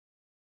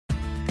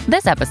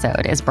This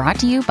episode is brought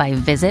to you by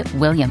Visit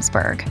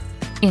Williamsburg.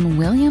 In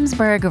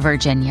Williamsburg,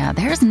 Virginia,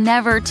 there's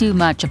never too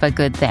much of a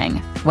good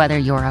thing. Whether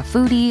you're a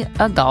foodie,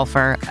 a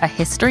golfer, a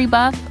history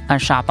buff, a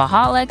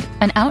shopaholic,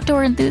 an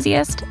outdoor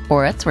enthusiast,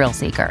 or a thrill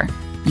seeker,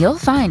 you'll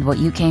find what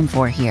you came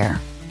for here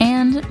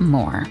and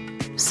more.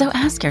 So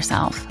ask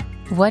yourself,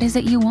 what is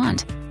it you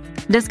want?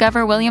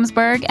 Discover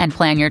Williamsburg and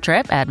plan your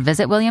trip at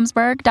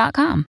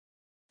visitwilliamsburg.com.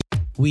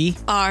 We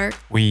are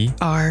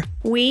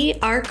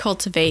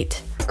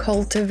Cultivate.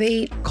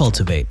 Cultivate.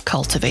 Cultivate.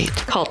 Cultivate.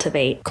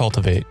 Cultivate.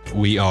 Cultivate.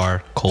 We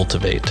are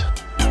Cultivate.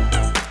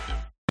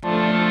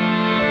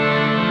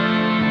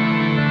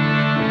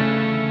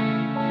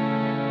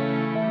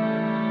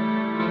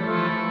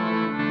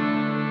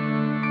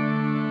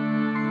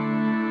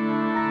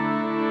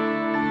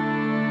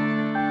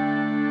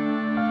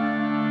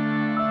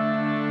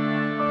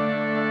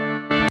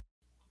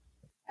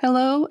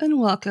 Hello and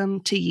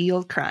welcome to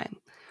Yield Crime,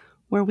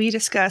 where we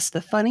discuss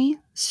the funny,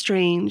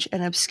 strange,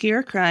 and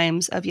obscure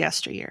crimes of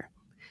yesteryear.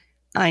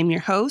 I'm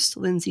your host,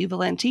 Lindsay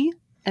Valenti,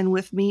 and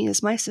with me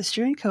is my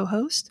sister and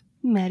co-host,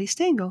 Maddie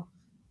Stengel.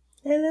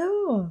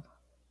 Hello.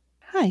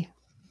 Hi.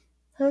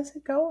 How's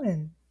it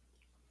going?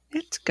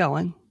 It's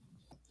going.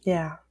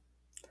 Yeah.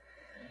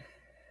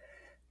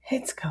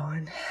 It's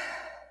going.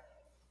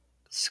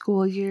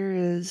 School year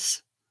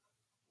is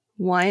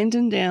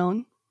winding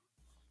down.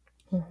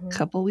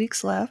 Couple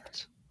weeks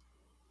left.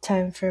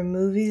 Time for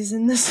movies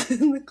in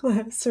the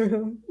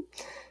classroom.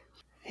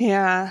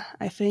 Yeah,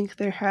 I think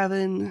they're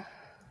having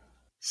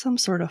some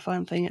sort of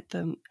fun thing at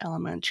the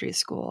elementary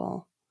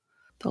school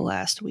the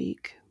last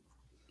week,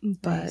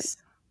 but nice.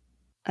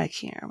 I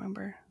can't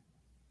remember.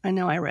 I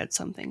know I read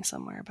something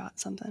somewhere about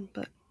something,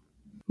 but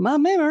my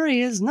memory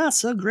is not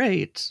so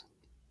great.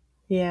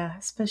 Yeah,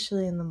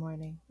 especially in the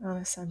morning on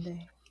a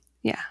Sunday.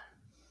 Yeah.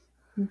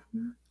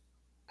 Mm-hmm.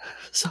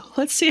 So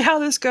let's see how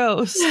this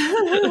goes.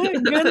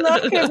 Good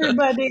luck,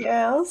 everybody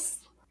else.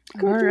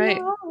 Good All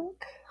right.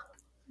 Luck.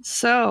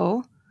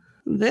 So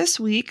this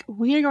week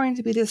we are going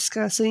to be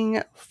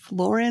discussing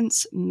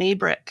Florence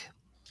Maybrick.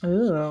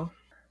 Ooh,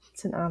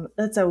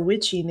 that's a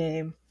witchy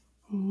name.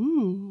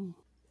 Ooh.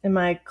 Am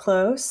I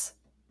close?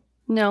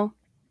 No.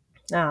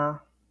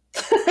 Ah.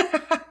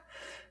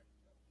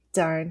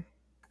 Darn.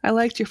 I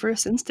liked your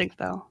first instinct,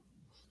 though.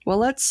 Well,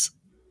 let's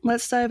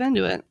dive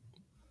into it.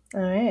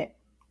 All right.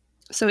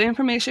 So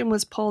information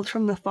was pulled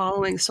from the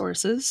following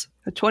sources.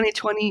 A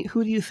 2020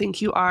 Who Do You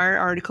Think You Are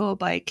article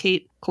by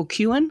Kate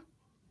Colquhoun.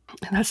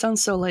 And that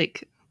sounds so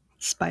like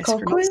Spice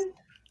Girls.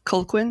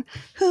 Colquhoun.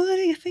 Who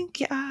do you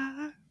think you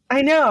are?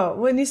 I know.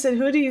 When you said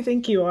Who Do You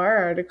Think You Are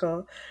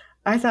article,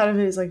 I thought of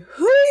it as like,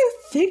 who do you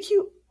think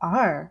you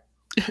are?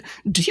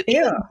 Do you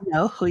even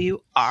know who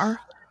you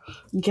are?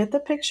 Get the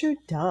picture?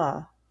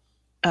 Duh.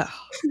 Oh.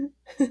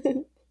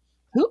 Who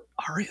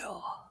are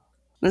you?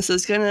 This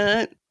is going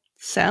to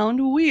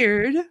sound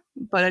weird,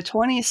 but a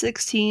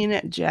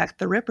 2016 Jack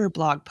the Ripper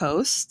blog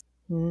post,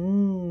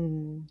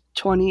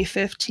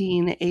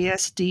 2015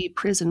 ASD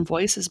Prison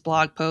Voices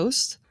blog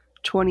post,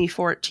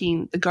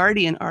 2014 The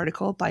Guardian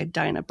article by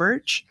Dinah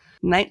Birch,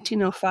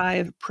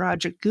 1905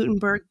 Project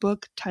Gutenberg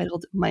book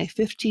titled My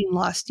 15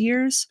 Lost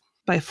Years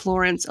by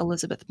Florence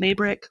Elizabeth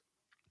Maybrick,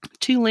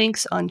 2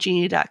 links on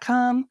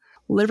Genie.com,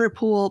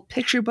 Liverpool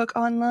Picture Book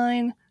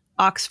Online,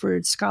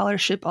 Oxford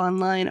Scholarship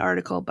Online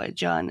article by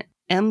John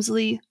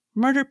Emsley,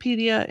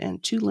 Murderpedia,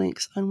 and 2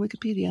 links on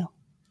Wikipedia.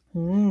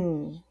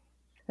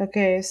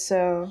 Okay,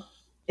 so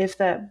if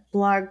that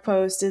blog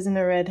post isn't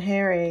a red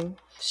herring,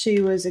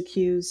 she was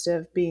accused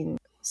of being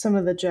some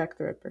of the Jack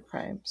the Ripper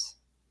crimes.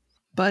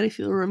 But if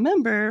you'll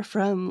remember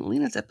from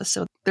Lena's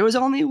episode, there was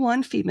only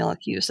one female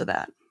accused of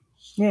that.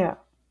 Yeah.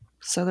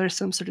 So there's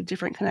some sort of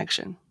different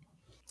connection.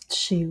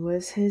 She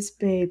was his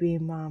baby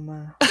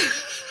mama.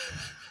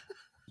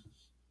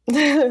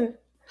 And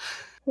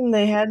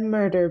they had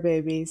murder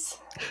babies.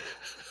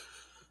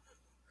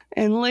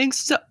 And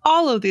links to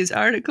all of these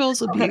articles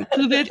will be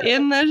included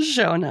in the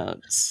show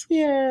notes.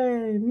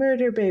 Yay!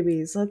 Murder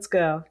babies. Let's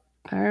go.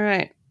 All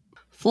right.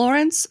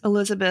 Florence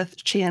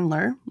Elizabeth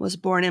Chandler was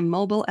born in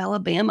Mobile,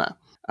 Alabama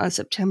on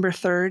September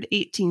 3rd,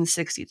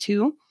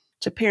 1862,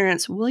 to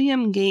parents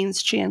William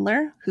Gaines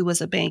Chandler, who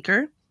was a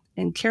banker,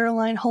 and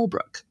Caroline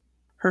Holbrook.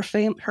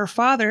 Her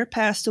father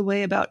passed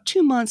away about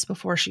 2 months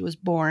before she was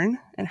born,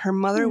 and her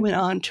mother went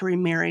on to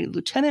remarry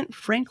Lieutenant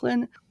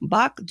Franklin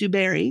Bach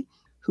Dubarry,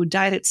 who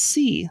died at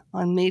sea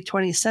on May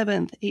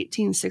 27,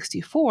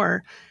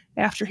 1864,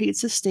 after he'd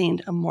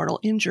sustained a mortal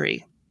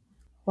injury.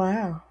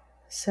 Wow.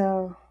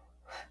 So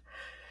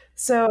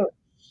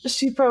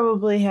she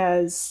probably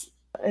has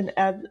an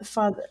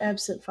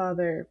absent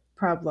father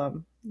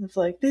problem. Of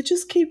like, they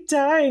just keep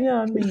dying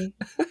on me.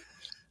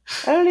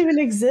 I don't even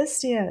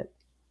exist yet.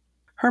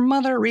 Her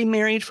mother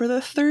remarried for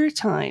the 3rd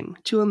time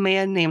to a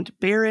man named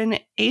Baron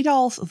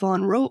Adolf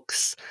von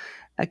Rox,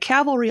 a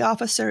cavalry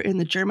officer in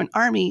the German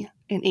army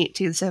in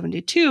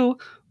 1872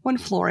 when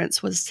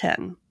Florence was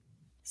 10.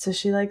 So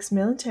she likes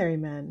military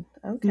men.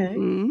 Okay.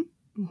 Mm-hmm.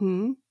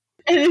 Mm-hmm.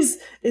 And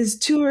is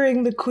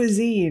touring the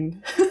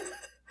cuisine.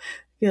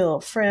 Get a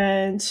little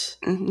French,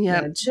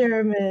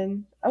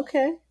 German.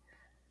 Okay.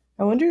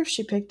 I wonder if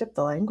she picked up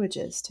the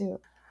languages too.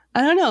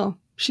 I don't know.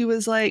 She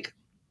was like,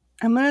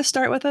 I'm going to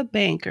start with a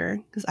banker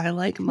because I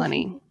like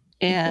money.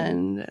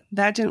 And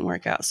that didn't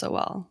work out so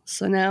well.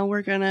 So now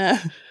we're going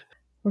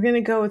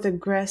to go with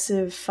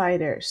aggressive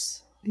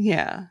fighters.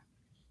 Yeah.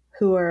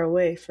 Who are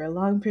away for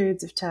long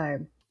periods of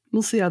time.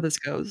 We'll see how this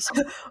goes.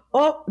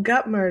 Oh,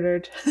 got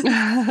murdered.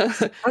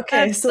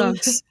 Okay,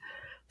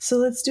 so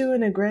let's do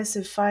an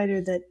aggressive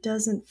fighter that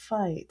doesn't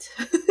fight.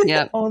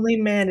 Yeah. Only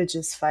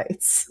manages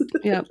fights.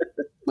 Yep.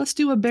 Let's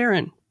do a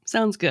baron.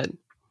 Sounds good.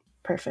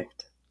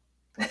 Perfect.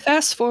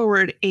 Fast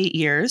forward 8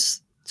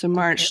 years to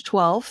March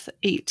 12th,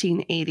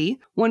 1880,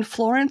 when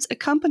Florence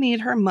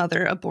accompanied her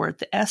mother aboard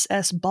the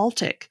SS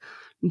Baltic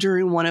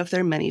during one of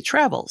their many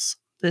travels,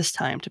 this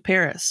time to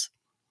Paris.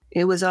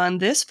 It was on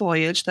this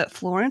voyage that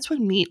Florence would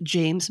meet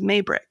James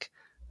Maybrick,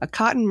 a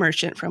cotton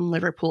merchant from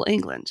Liverpool,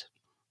 England.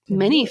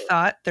 Many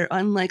thought their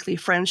unlikely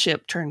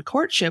friendship turned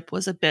courtship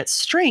was a bit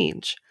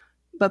strange,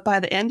 but by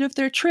the end of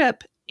their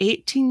trip,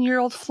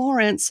 18-year-old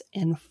Florence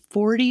and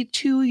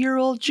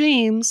 42-year-old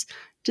James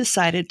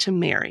decided to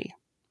marry.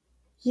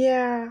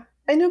 Yeah,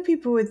 I know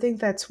people would think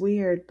that's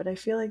weird, but I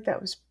feel like that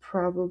was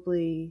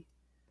probably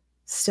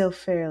still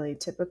fairly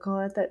typical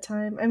at that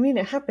time. I mean,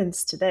 it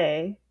happens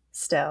today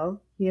still,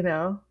 you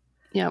know?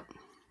 Yep.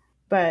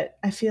 But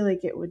I feel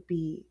like it would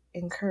be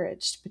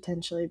encouraged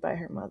potentially by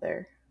her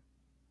mother.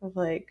 Of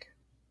like,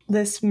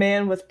 this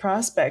man with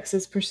prospects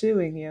is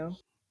pursuing you.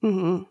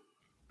 Mm-hmm.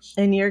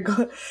 And you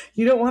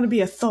don't want to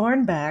be a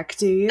thornback,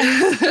 do you?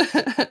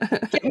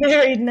 Get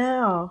married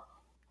now.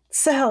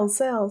 Sell.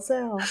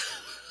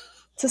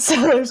 It's a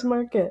seller's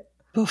market.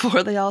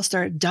 Before they all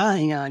start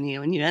dying on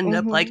you and you end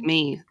up like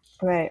me.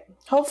 Right.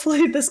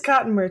 Hopefully this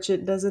cotton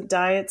merchant doesn't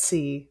die at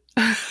sea.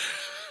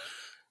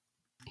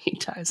 He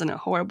dies in a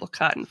horrible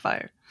cotton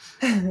fire.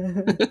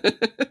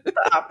 The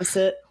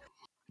opposite.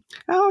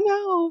 Oh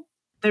no.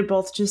 They're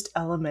both just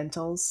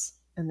elementals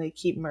and they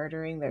keep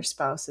murdering their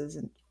spouses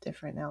in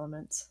different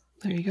elements.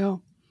 There you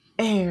go.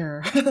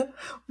 Air,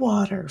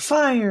 water,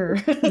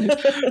 fire,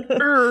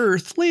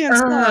 earth,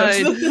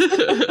 landslide.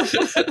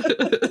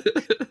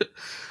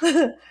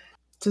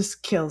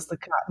 Just kills the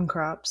cotton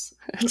crops.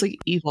 It's like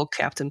evil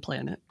Captain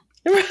Planet.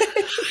 Right.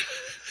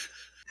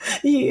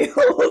 You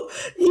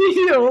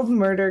old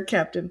murder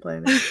Captain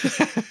Planet.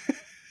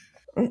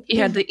 He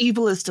had the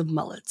evilest of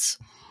mullets.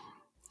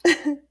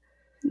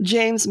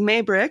 James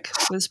Maybrick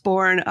was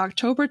born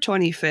October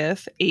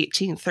 25th,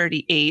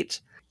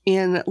 1838,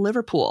 in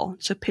Liverpool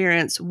to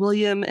parents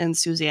William and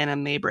Susanna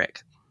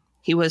Maybrick.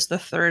 He was the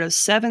third of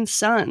 7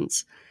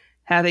 sons,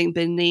 having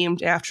been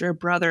named after a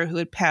brother who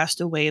had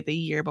passed away the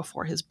year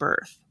before his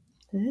birth.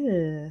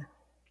 Ew.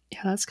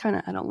 Yeah, that's kind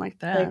of, I don't like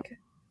that. Like,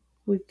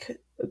 we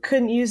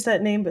couldn't use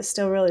that name, but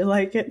still really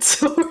like it,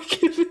 so we're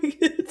giving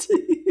it to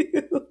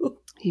you.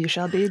 You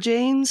shall be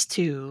James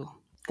too.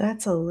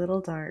 That's a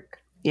little dark.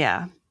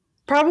 Yeah.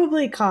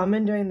 Probably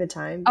common during the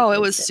time. Oh,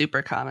 it was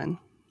super common.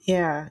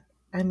 Yeah.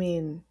 I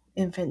mean,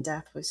 infant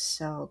death was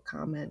so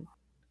common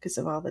because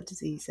of all the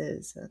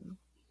diseases.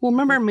 Well,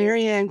 remember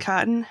Mary Ann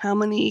Cotton? How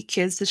many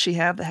kids did she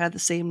have that had the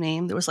same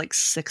name? There was like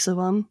 6 of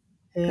them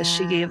that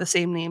she gave the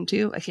same name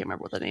to. I can't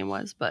remember what the name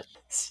was, but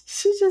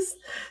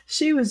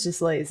she was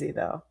just lazy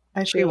though.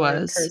 I feel like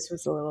hers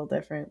was a little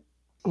different.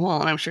 Well,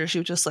 and I'm sure she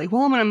was just like,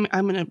 well, I'm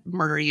gonna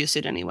murder you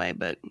soon anyway,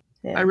 but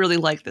I really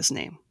like this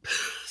name,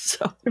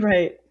 so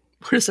right.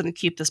 We're just gonna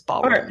keep this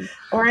ball rolling.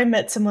 Or I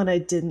met someone I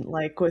didn't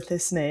like with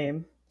this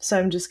name, so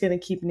I'm just gonna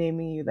keep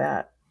naming you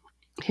that.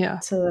 Yeah.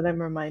 So that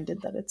I'm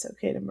reminded that it's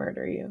okay to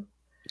murder you.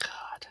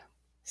 God.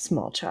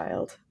 Small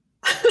child.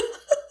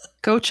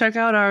 Go check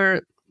out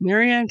our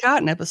Mary Ann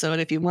Cotton episode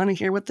if you want to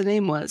hear what the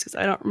name was, because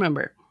I don't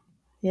remember.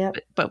 Yeah.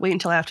 But wait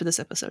until after this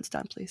episode's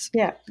done, please.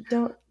 Yeah.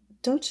 Don't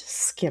just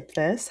skip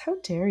this. How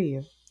dare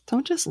you?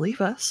 Don't just leave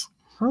us.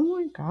 Oh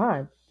my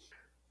God.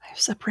 I have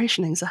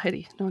separation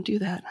anxiety. Don't do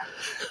that.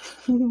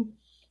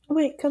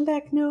 Wait, come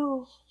back.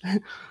 No.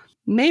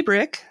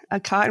 Maybrick, a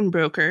cotton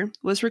broker,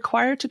 was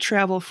required to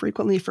travel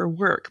frequently for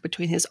work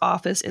between his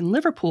office in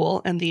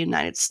Liverpool and the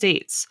United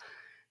States.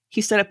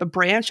 He set up a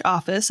branch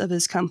office of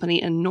his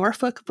company in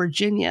Norfolk,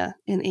 Virginia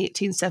in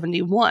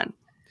 1871.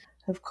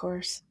 Of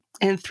course.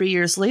 And 3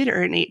 years later,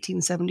 in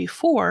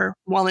 1874,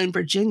 while in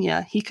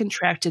Virginia, he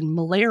contracted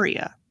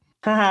malaria.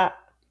 Haha.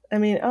 I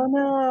mean, oh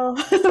no.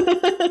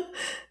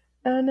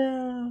 Oh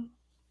no.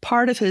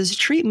 Part of his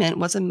treatment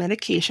was a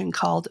medication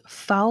called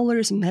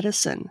Fowler's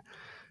medicine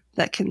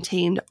that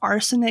contained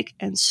arsenic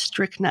and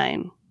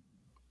strychnine.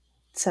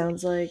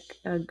 Sounds like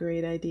a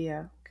great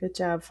idea. Good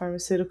job,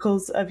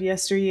 pharmaceuticals of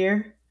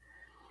yesteryear.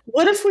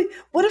 What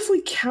if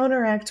we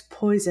counteract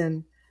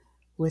poison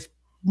with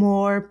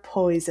more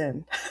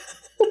poison?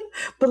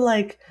 But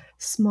like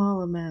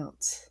small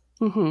amounts.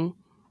 Mm-hmm.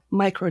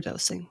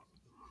 Microdosing.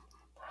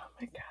 Oh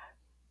my God.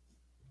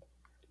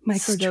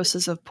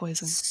 Microdoses of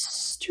poison.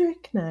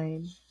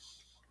 Strychnine.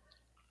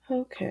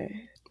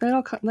 Okay.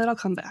 That'll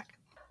come back.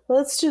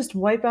 Let's just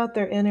wipe out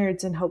their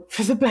innards and hope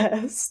for the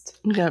best.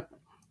 Yep.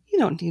 You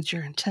don't need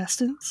your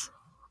intestines.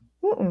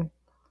 Mm-mm.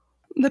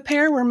 The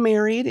pair were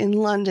married in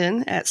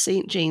London at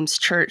St. James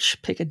Church,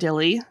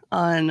 Piccadilly,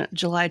 on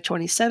July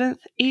 27th,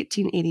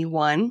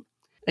 1881.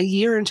 A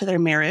year into their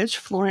marriage,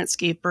 Florence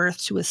gave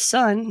birth to a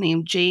son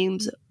named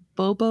James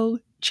Bobo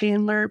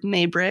Chandler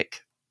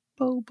Maybrick.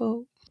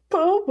 Bobo.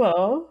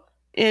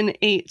 In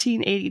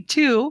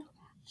 1882.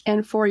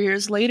 And 4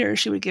 years later,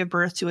 she would give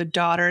birth to a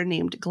daughter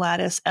named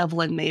Gladys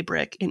Evelyn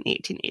Maybrick in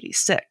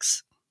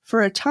 1886.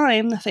 For a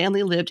time, the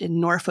family lived in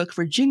Norfolk,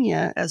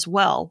 Virginia as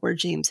well, where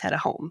James had a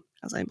home,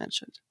 as I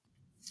mentioned.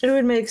 It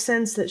would make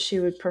sense that she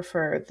would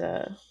prefer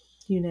the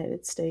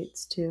United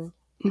States, too.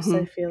 Because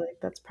I feel like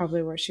that's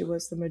probably where she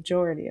was the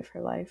majority of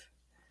her life.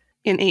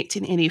 In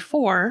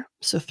 1884,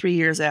 so 3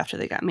 years after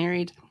they got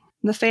married,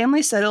 the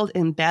family settled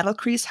in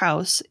Battlecrease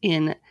House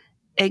in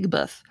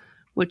Aigburth,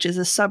 which is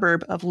a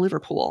suburb of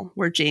Liverpool,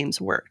 where James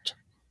worked.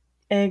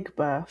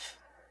 Aigburth.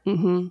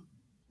 Mm-hmm.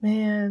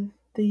 Man,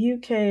 the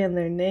UK and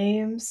their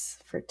names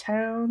for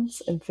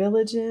towns and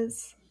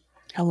villages.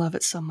 I love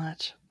it so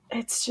much.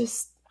 It's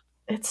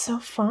so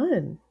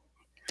fun.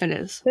 It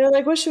is. They're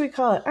like, what should we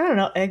call it? I don't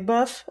know,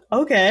 Aigburth.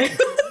 Okay.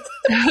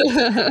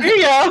 Here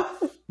you go.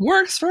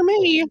 Works for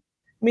me.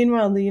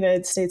 Meanwhile, in the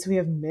United States, we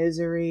have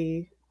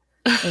misery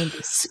and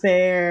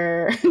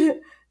despair,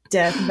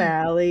 Death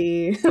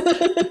Valley.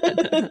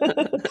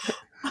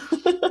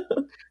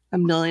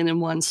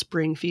 1,000,001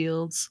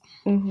 Springfields.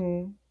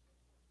 Mm-hmm.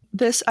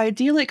 This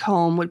idyllic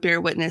home would bear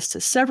witness to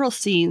several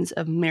scenes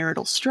of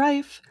marital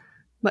strife,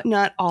 but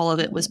not all of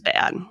it was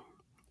bad.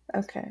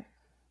 Okay.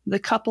 The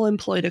couple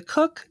employed a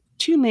cook,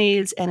 2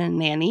 maids, and a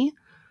nanny.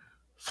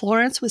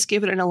 Florence was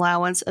given an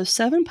allowance of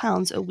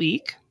 £7 a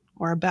week,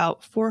 or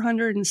about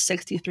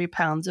 463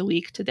 pounds a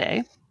week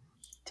today.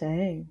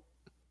 Dang.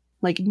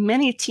 Like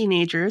many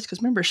teenagers, because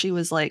remember, she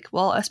was like,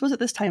 well, I suppose at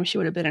this time she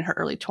would have been in her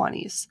early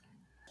 20s.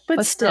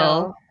 But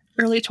still,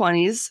 early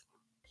 20s.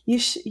 You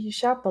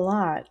shop a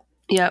lot.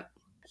 Yep.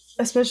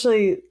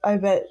 Especially, I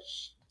bet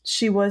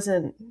she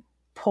wasn't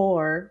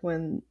poor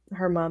when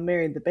her mom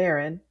married the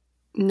Baron.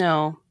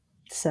 No.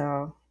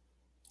 So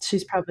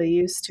she's probably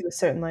used to a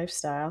certain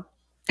lifestyle.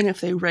 And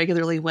if they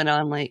regularly went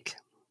on like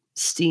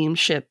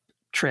steamship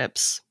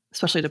trips,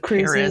 especially to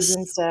Cruises Paris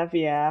and stuff,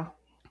 yeah.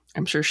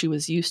 I'm sure she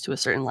was used to a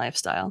certain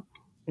lifestyle.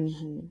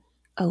 Mm-hmm.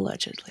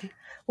 Allegedly.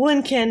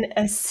 One can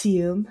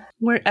assume.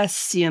 We're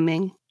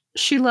assuming.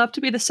 She loved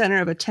to be the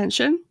center of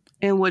attention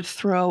and would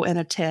throw and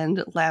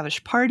attend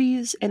lavish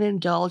parties and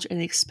indulge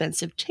in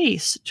expensive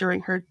tastes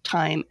during her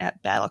time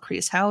at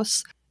Battlecrease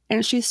House,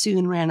 and she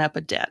soon ran up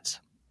a debt.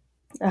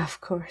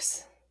 Of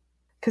course.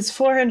 Because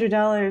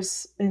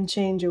 $400 and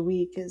change a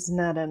week is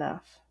not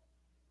enough.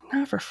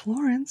 Not for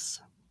Florence.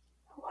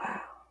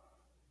 Wow.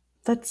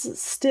 That's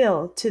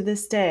still, to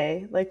this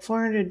day, like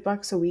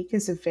 $400 a week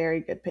is a very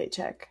good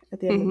paycheck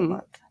at the end of the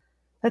month.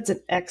 That's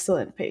an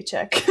excellent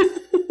paycheck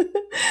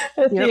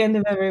at the end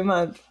of every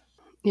month.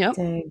 Yep.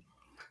 Dang.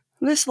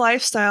 This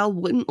lifestyle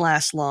wouldn't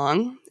last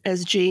long,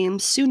 as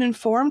James soon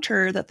informed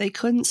her that they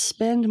couldn't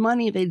spend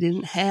money they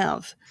didn't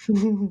have.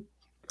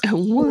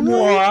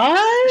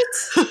 What?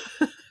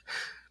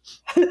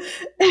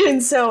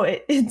 And so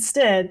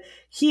instead,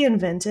 he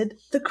invented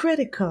the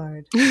credit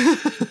card.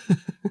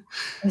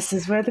 This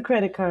is where the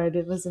credit card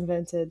was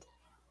invented.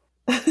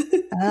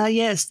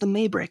 Yes, the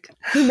Maybrick.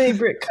 The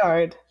Maybrick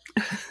card.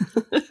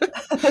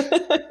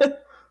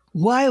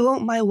 Why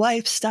won't my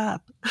wife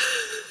stop?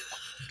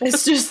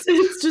 It's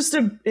just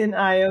an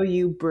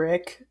IOU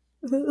brick.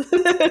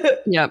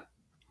 Yep.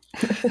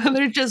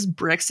 They're just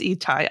bricks you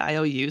tie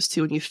IOUs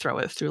to and you throw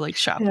it through like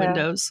shop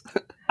windows.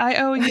 I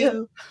owe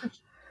you.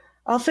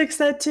 I'll fix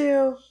that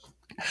too.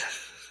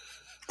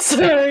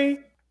 Sorry.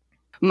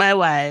 My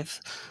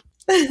wife.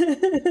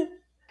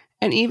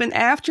 And even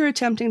after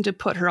attempting to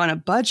put her on a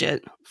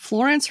budget,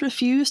 Florence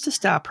refused to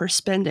stop her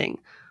spending,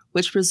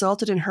 which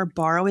resulted in her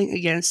borrowing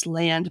against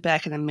land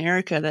back in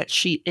America that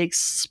she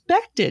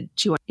expected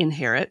to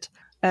inherit,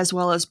 as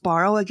well as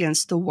borrow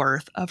against the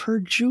worth of her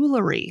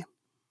jewelry.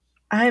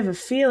 I have a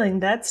feeling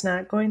that's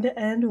not going to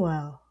end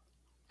well.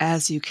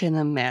 As you can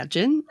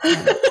imagine,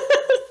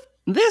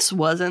 this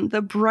wasn't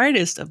the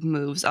brightest of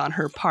moves on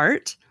her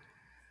part.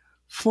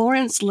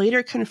 Florence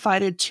later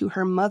confided to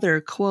her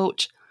mother,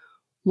 quote,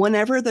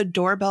 "Whenever the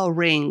doorbell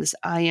rings,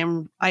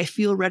 I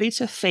feel ready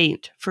to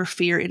faint for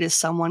fear it is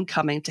someone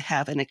coming to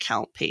have an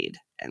account paid,"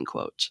 end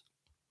quote.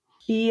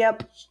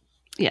 Yep.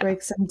 Yeah.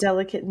 Break some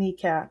delicate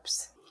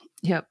kneecaps.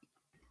 Yep.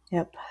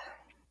 Yep.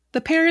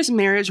 The pair's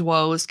marriage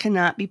woes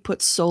cannot be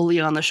put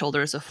solely on the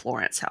shoulders of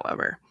Florence,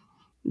 however.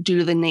 Due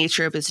to the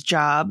nature of his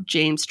job,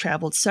 James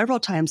traveled several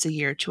times a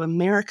year to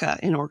America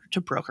in order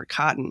to broker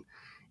cotton.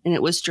 And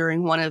it was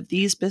during one of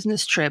these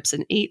business trips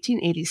in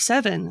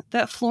 1887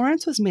 that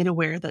Florence was made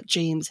aware that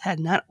James had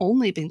not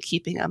only been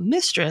keeping a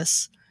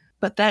mistress,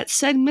 but that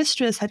said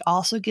mistress had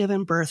also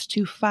given birth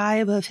to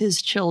 5 of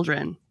his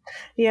children.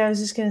 Yeah, I was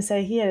just going to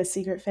say, he had a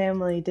secret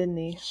family, didn't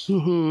he?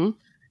 Mm-hmm.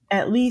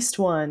 At least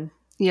one.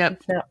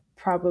 Yep. If not,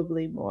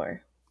 probably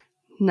more.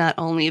 Not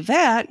only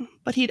that,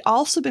 but he'd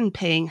also been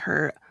paying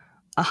her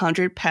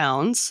 100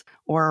 pounds,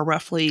 or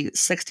roughly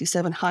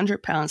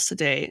 6,700 pounds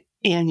today,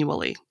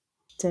 annually.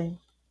 Dang.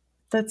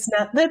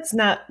 That's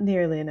not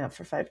nearly enough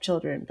for 5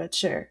 children, but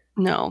sure.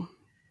 No.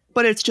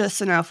 But it's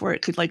just enough where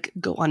it could, like,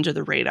 go under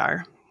the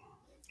radar.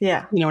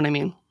 Yeah. You know what I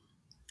mean?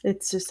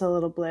 It's just a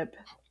little blip.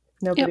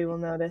 Nobody will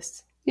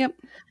notice. Yep.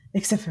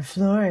 Except for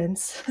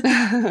Florence.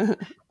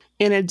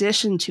 In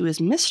addition to his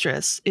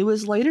mistress, it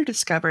was later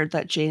discovered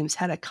that James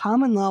had a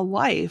common-law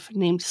wife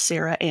named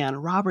Sarah Ann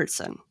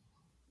Robertson.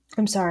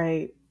 I'm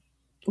sorry.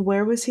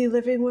 Where was he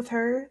living with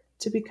her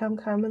to become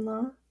common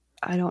law?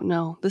 I don't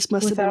know. This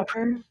must have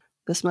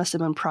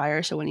been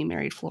prior to when he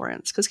married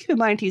Florence. Because keep in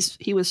mind,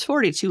 he was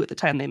 42 at the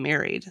time they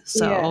married.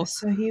 So yeah,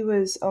 so he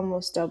was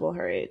almost double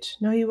her age.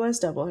 No, he was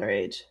double her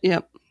age.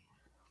 Yep.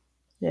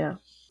 Yeah.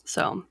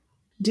 So,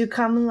 do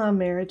common law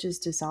marriages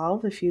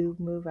dissolve if you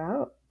move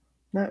out?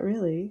 Not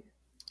really.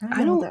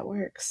 I don't know how that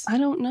works. I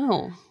don't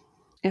know.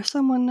 If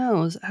someone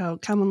knows how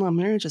common law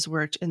marriages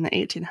worked in the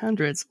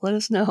 1800s, let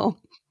us know.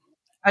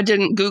 I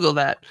didn't Google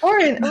that. Or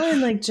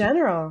in like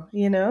general,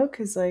 you know,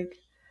 because like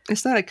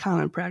it's not a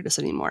common practice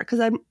anymore. Because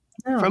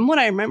from what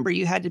I remember,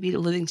 you had to be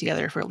living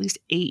together for at least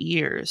 8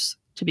 years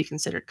to be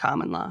considered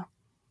common law.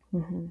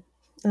 Mm-hmm.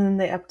 And then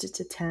they upped it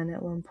to 10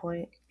 at one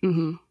point.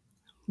 Mm-hmm.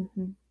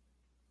 Mm-hmm.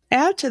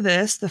 Add to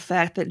this the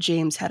fact that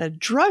James had a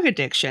drug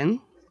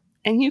addiction,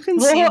 and you can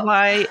see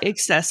why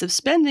excessive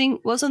spending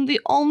wasn't the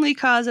only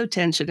cause of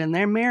tension in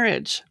their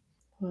marriage.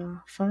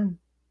 Wow, fun.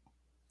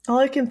 All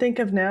I can think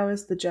of now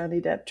is the Johnny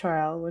Depp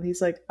trial when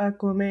he's like,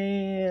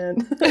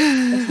 Aquaman,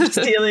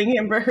 stealing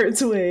Amber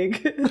Heard's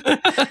wig.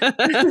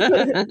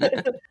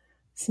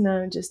 So now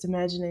I'm just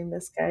imagining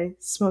this guy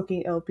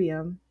smoking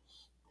opium,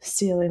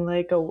 stealing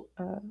like a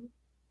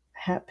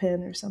hat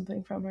pin or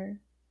something from her.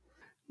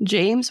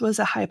 James was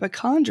a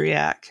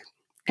hypochondriac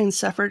and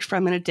suffered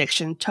from an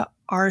addiction to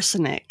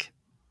arsenic,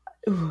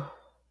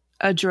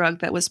 a drug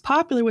that was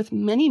popular with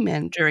many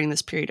men during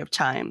this period of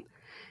time,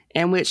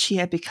 and which he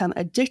had become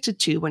addicted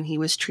to when he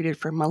was treated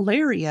for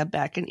malaria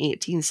back in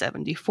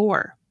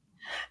 1874.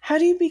 How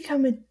do you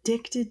become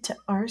addicted to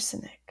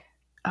arsenic?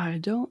 I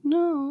don't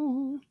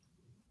know.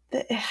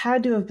 It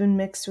had to have been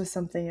mixed with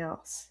something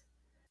else.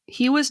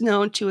 He was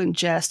known to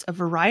ingest a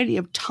variety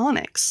of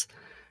tonics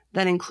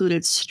that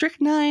included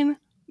strychnine,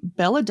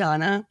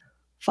 belladonna,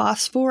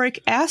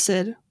 phosphoric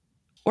acid,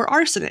 or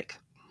arsenic.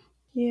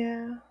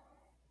 Yeah.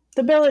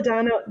 The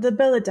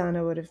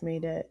belladonna would have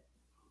made it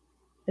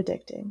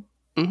addicting.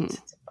 Mm-hmm.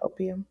 It's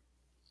opium.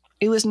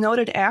 It was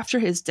noted after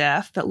his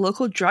death that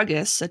local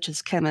druggists, such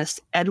as chemist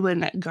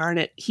Edwin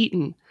Garnett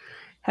Heaton,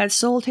 had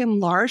sold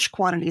him large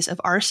quantities of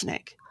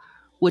arsenic,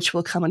 which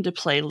will come into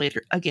play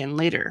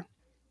later.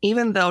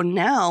 Even though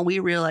now we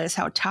realize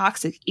how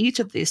toxic each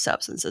of these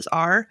substances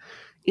are,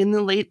 in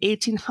the late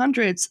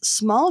 1800s,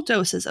 small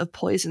doses of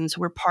poisons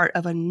were part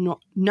of a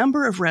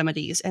number of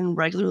remedies and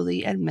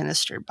regularly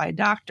administered by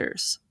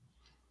doctors.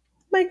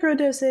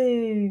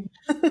 Microdosing!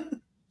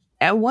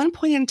 At one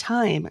point in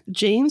time,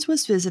 James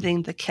was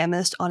visiting the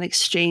chemist on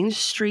Exchange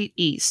Street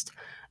East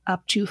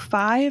up to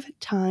 5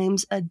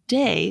 times a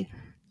day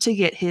to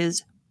get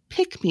his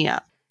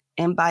pick-me-up.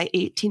 And by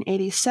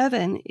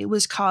 1887, it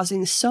was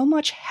causing so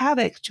much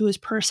havoc to his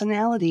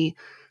personality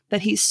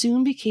that he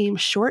soon became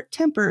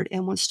short-tempered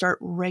and would start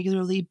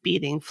regularly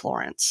beating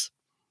Florence.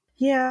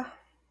 Yeah.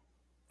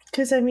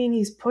 Because, I mean,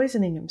 he's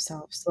poisoning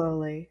himself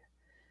slowly.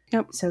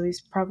 Yep. So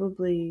he's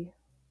probably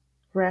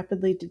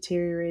rapidly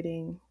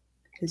deteriorating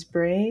his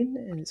brain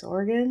and his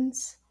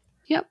organs.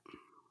 Yep.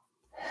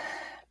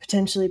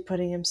 Potentially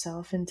putting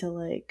himself into,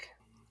 like,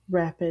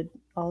 rapid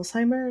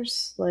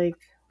Alzheimer's. Like,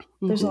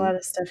 there's a lot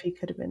of stuff he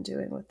could have been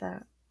doing with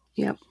that.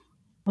 Yep.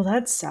 Well,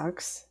 that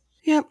sucks.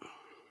 Yep.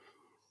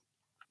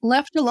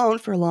 Left alone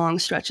for long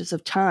stretches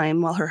of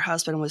time while her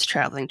husband was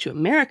traveling to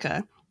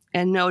America,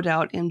 and no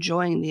doubt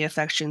enjoying the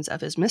affections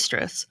of his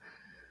mistress,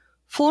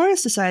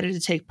 Florence decided to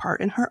take part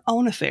in her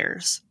own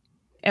affairs.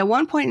 At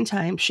one point in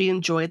time, she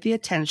enjoyed the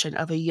attention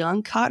of a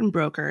young cotton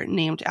broker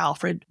named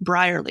Alfred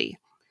Brierly,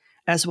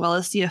 as well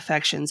as the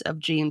affections of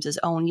James's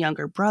own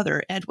younger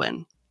brother,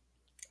 Edwin.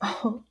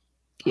 Oh.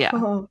 Yeah.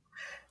 Oh.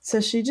 So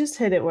she just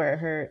hit it where it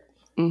hurt.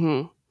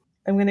 Mm-hmm.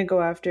 I'm going to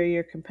go after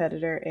your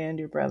competitor and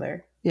your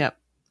brother. Yep.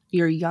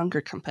 Your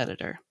younger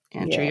competitor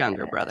and your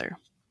younger brother.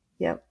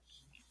 Yep.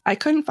 I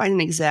couldn't find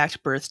an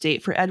exact birth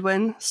date for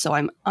Edwin, so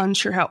I'm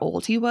unsure how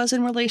old he was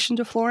in relation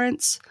to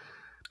Florence.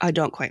 I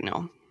don't quite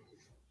know.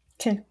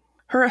 Okay.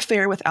 Her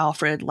affair with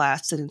Alfred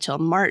lasted until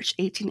March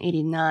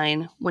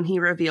 1889, when he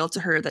revealed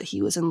to her that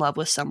he was in love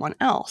with someone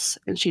else,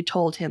 and she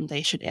told him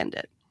they should end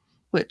it.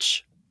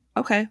 Which,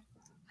 okay.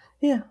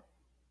 Yeah.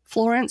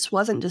 Florence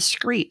wasn't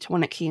discreet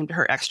when it came to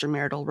her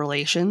extramarital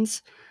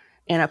relations,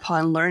 and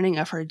upon learning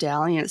of her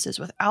dalliances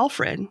with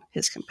Alfred,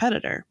 his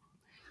competitor,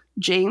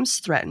 James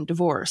threatened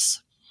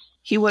divorce.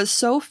 He was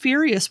so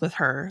furious with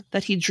her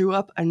that he drew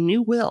up a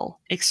new will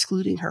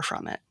excluding her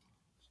from it.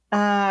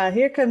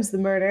 Here comes the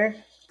murder.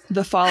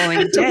 The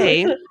following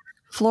day,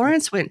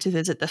 Florence went to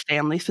visit the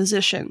family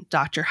physician,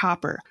 Dr.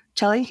 Hopper,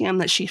 telling him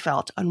that she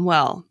felt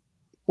unwell.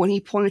 When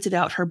he pointed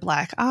out her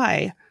black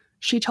eye,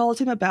 She told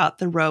him about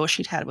the row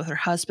she'd had with her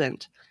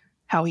husband,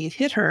 how he had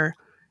hit her,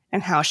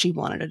 and how she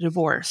wanted a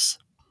divorce.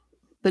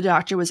 The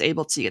doctor was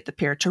able to get the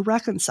pair to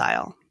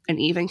reconcile and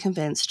even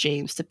convince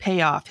James to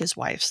pay off his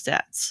wife's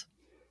debts.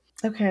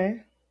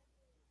 Okay.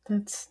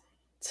 That's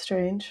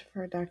strange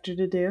for a doctor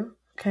to do.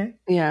 Okay.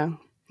 Yeah.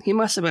 He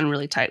must have been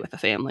really tight with the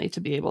family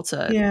to be able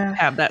to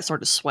have that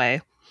sort of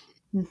sway.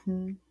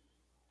 Mm-hmm.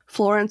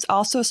 Florence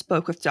also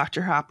spoke with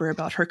Dr. Hopper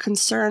about her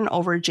concern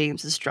over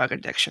James's drug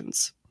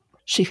addictions.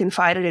 She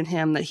confided in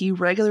him that he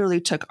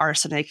regularly took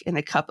arsenic in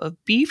a cup of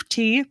beef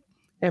tea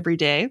every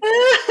day.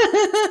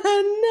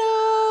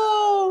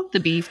 No! The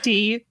beef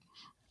tea.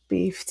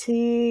 Beef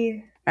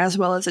tea. As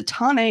well as a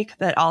tonic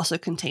that also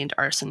contained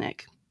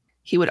arsenic.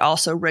 He would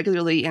also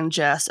regularly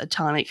ingest a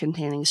tonic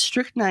containing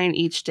strychnine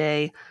each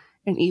day,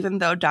 and even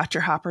though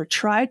Dr. Hopper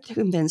tried to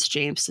convince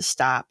James to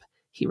stop,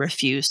 he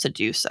refused to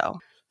do so.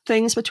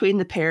 Things between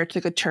the pair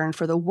took a turn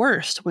for the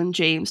worst when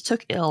James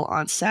took ill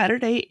on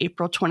Saturday,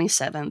 April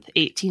 27th,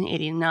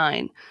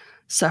 1889,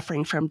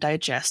 suffering from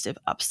digestive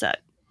upset.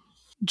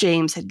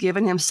 James had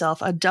given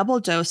himself a double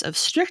dose of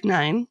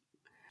strychnine.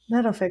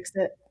 That'll fix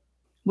it.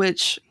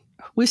 Which,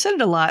 we said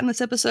it a lot in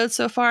this episode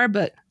so far,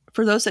 but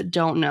for those that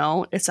don't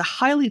know, it's a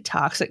highly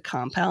toxic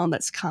compound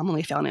that's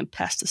commonly found in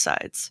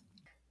pesticides.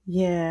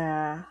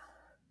 Yeah.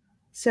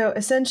 So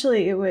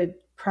essentially it would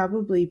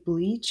probably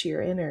bleach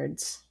your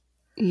innards.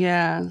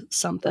 Yeah,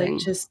 something.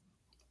 Like just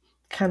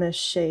kind of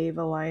shave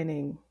a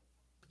lining.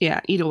 Yeah,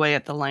 eat away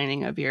at the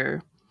lining of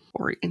your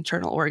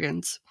internal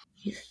organs.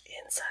 Your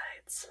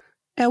insides.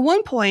 At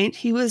one point,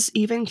 he was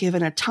even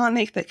given a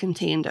tonic that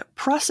contained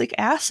prussic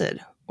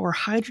acid or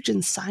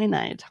hydrogen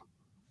cyanide.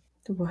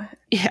 What?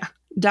 Yeah.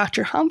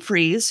 Dr.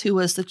 Humphreys, who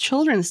was the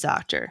children's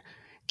doctor,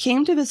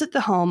 came to visit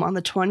the home on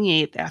the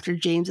 28th after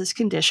James's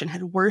condition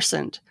had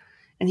worsened,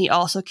 and he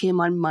also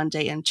came on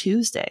Monday and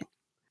Tuesday.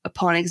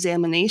 Upon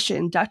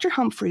examination, Dr.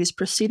 Humphreys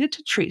proceeded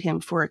to treat him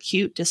for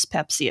acute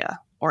dyspepsia,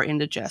 or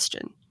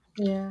indigestion.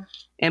 Yeah.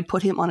 And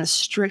put him on a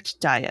strict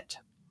diet.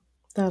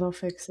 That'll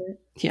fix it.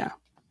 Yeah.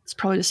 It's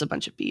probably just a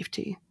bunch of beef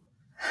tea.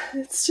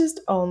 It's just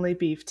only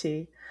beef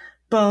tea.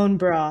 Bone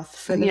broth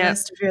for the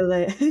rest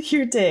of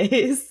your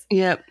days.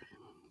 Yep.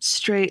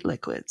 Straight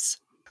liquids.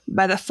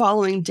 By the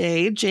following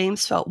day,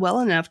 James felt well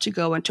enough to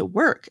go into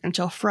work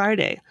until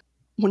Friday,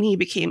 when he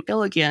became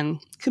ill again,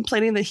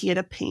 complaining that he had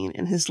a pain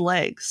in his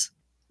legs.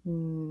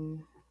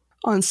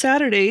 On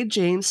Saturday,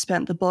 James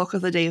spent the bulk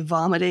of the day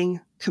vomiting,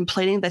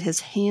 complaining that his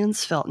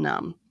hands felt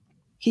numb.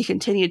 He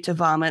continued to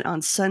vomit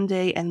on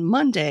Sunday and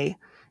Monday,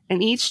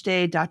 and each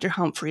day Dr.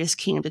 Humphreys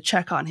came to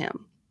check on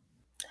him.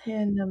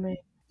 Hand numbing.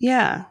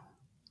 Yeah.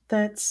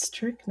 That's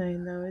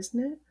strychnine, though,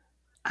 isn't it?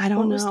 I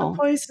don't know. What was the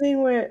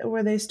poisoning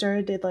where they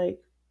started to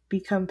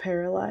become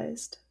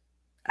paralyzed?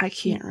 I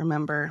can't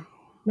remember.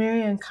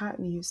 Marianne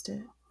Cotton used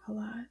it a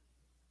lot,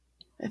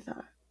 I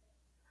thought.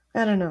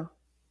 I don't know.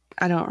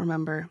 I don't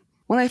remember.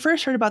 When I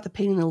first heard about the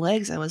pain in the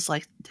legs, I was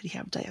like, did he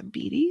have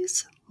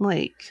diabetes?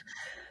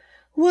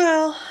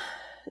 Well,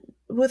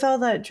 with all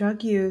that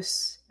drug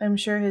use, I'm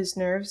sure his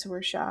nerves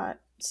were shot.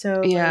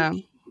 So, yeah.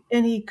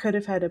 And he could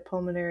have had a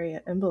pulmonary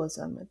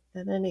embolism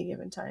at any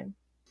given time.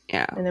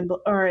 Yeah. An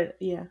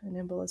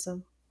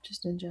embolism,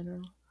 just in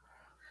general.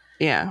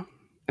 Yeah.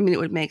 I mean, it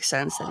would make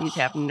sense that he'd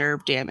have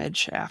nerve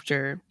damage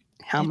after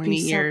how many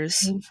years?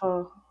 So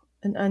painful.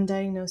 An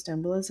undiagnosed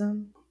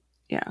embolism?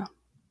 Yeah.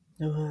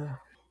 Ugh.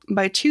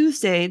 By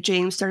Tuesday,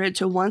 James started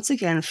to once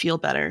again feel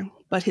better,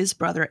 but his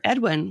brother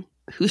Edwin,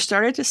 who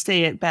started to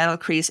stay at Battle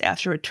Creek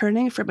after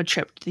returning from a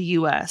trip to the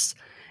U.S.,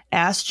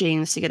 asked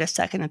James to get a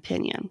second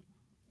opinion.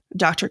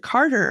 Dr.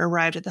 Carter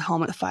arrived at the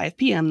home at 5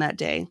 p.m. that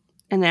day,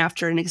 and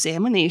after an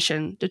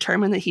examination,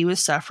 determined that he was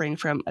suffering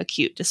from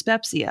acute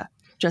dyspepsia,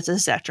 just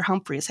as Dr.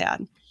 Humphreys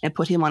had, and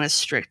put him on a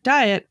strict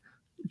diet,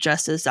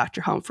 just as Dr.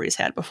 Humphreys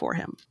had before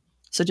him.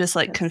 So just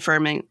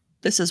confirming,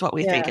 this is what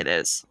we think it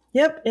is.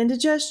 Yep,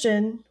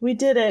 indigestion. We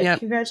did it. Yep.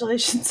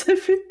 Congratulations,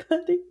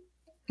 everybody.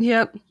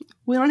 Yep.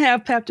 We don't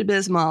have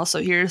Pepto-Bismol, so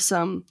here's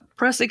some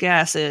prussic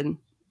acid.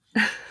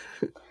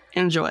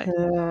 Enjoy.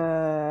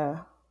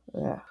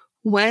 Yeah.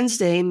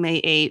 Wednesday,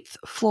 May 8th,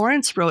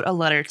 Florence wrote a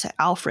letter to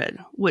Alfred,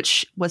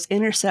 which was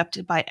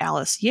intercepted by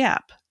Alice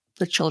Yap,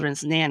 the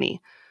children's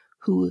nanny,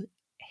 who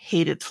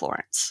hated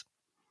Florence.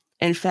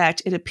 In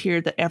fact, it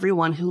appeared that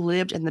everyone who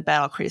lived in the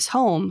Battle Creek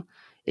home,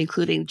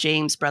 including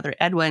James' brother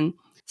Edwin,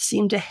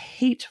 seemed to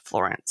hate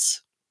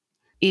Florence.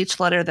 Each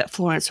letter that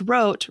Florence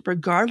wrote,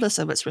 regardless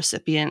of its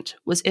recipient,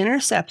 was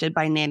intercepted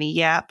by Nanny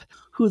Yap,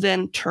 who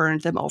then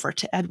turned them over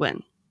to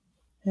Edwin.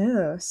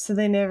 Oh, so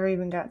they never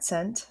even got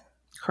sent?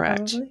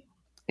 Correct. Probably?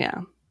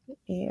 Yeah.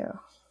 Ew.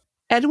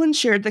 Edwin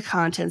shared the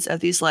contents of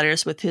these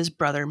letters with his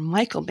brother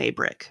Michael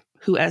Maybrick,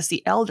 who, as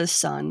the eldest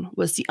son,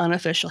 was the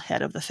unofficial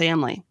head of the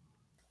family.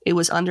 It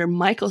was under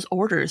Michael's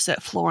orders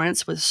that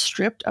Florence was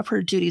stripped of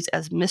her duties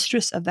as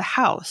mistress of the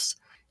house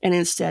and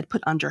instead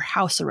put under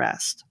house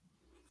arrest.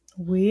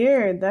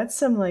 Weird. That's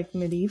some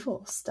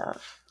medieval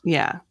stuff.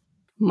 Yeah.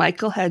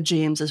 Michael had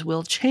James's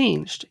will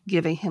changed,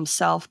 giving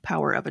himself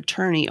power of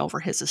attorney over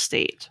his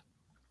estate.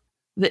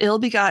 The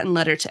ill-begotten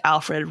letter to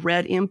Alfred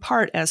read in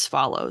part as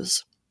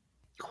follows,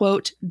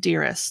 quote,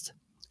 "Dearest,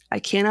 I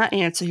cannot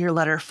answer your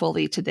letter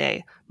fully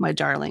today, my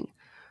darling,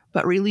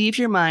 but relieve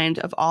your mind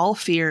of all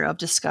fear of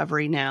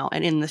discovery now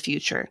and in the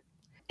future.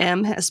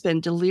 M has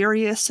been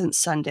delirious since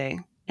Sunday,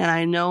 and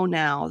I know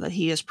now that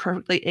he is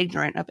perfectly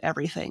ignorant of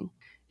everything.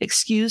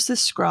 Excuse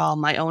this scrawl,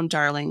 my own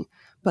darling,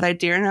 but I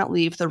dare not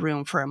leave the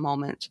room for a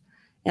moment,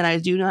 and I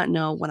do not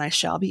know when I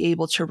shall be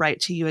able to write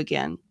to you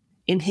again.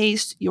 In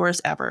haste,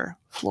 yours ever,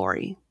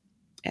 Flory."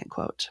 End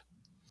quote.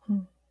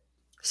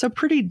 So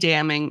pretty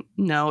damning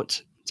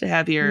note to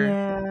have your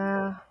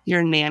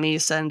nanny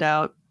send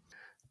out.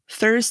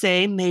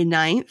 Thursday, May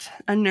 9th,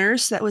 a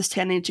nurse that was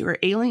tending to her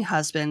ailing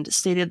husband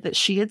stated that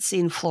she had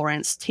seen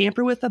Florence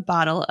tamper with a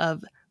bottle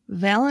of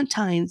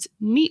Valentine's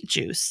meat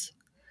juice,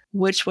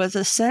 which was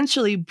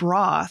essentially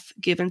broth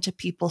given to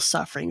people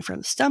suffering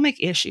from stomach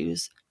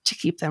issues to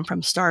keep them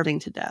from starving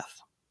to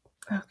death.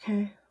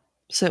 Okay.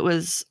 So it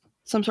was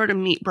some sort of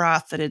meat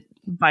broth that had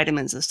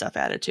vitamins and stuff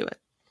added to it.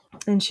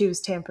 And she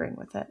was tampering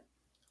with it.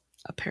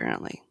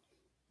 Apparently.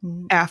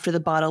 After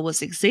the bottle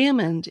was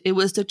examined, it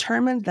was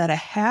determined that a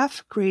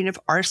half grain of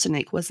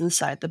arsenic was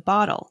inside the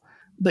bottle,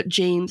 but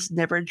James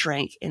never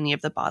drank any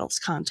of the bottle's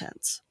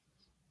contents.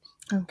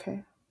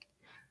 Okay.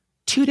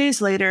 2 days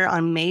later,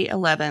 on May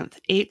 11th,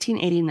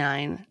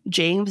 1889,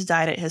 James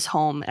died at his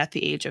home at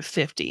the age of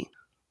 50.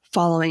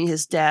 Following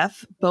his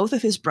death, both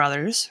of his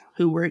brothers,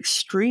 who were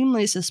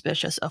extremely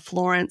suspicious of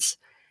Florence,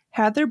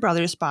 had their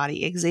brother's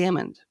body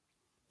examined.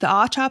 The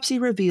autopsy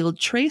revealed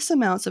trace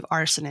amounts of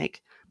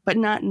arsenic, but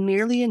not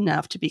nearly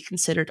enough to be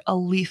considered a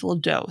lethal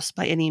dose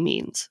by any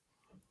means.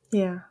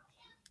 Yeah.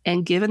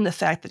 And given the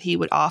fact that he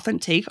would often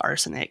take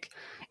arsenic,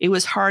 it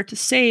was hard to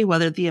say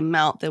whether the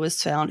amount that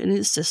was found in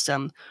his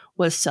system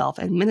was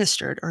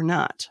self-administered or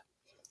not.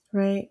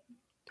 Right.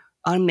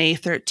 On May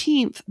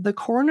 13th, the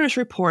coroner's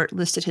report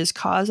listed his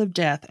cause of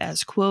death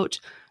as, quote,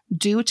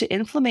 "due to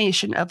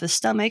inflammation of the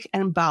stomach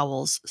and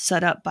bowels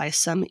set up by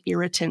some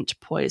irritant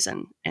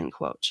poison," end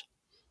quote.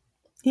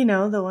 You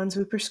know, the ones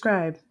we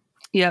prescribe.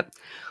 Yep.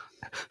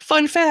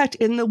 Fun fact,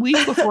 in the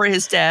week before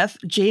his death,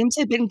 James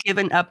had been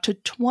given up to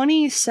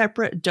 20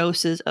 separate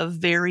doses of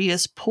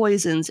various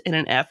poisons in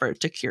an effort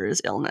to cure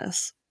his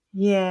illness.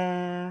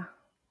 Yeah.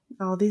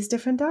 All these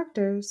different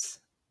doctors.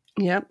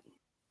 Yep.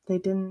 They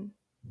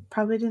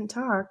probably didn't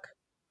talk.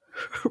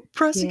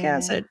 Prussic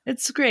acid.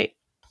 It's great.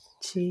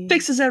 Jeez.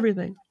 Fixes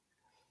everything.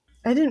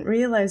 I didn't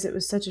realize it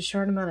was such a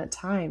short amount of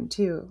time,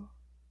 too.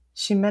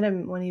 She met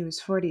him when he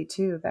was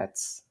 42.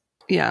 That's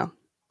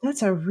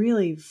a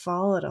really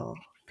volatile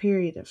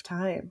period of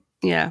time.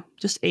 Yeah,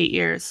 just 8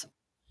 years.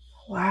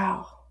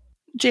 Wow.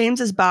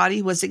 James's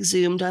body was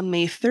exhumed on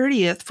May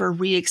 30th for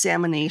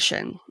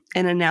re-examination.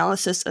 An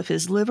analysis of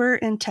his liver,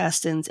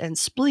 intestines, and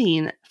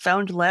spleen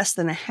found less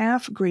than a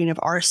half grain of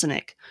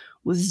arsenic,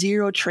 with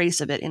zero trace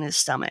of it in his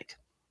stomach.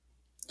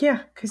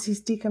 Yeah, because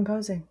he's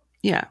decomposing.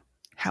 Yeah.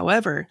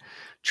 However,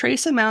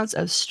 trace amounts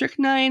of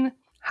strychnine,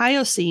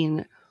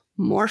 hyoscine,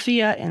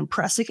 morphia, and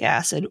prussic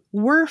acid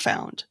were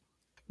found,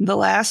 the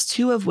last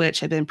two of which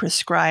had been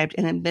prescribed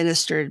and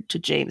administered to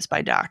James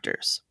by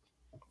doctors.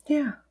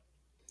 Yeah.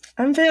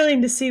 I'm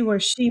failing to see where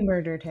she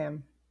murdered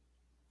him.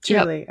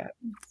 Truly.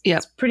 Yep.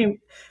 It's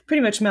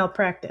pretty much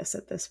malpractice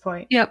at this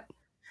point. Yep.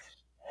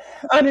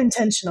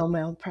 Unintentional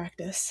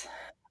malpractice.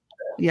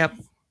 Yep.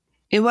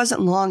 It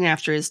wasn't long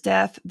after his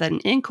death that an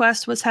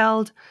inquest was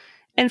held,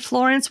 and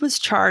Florence was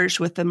charged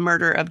with the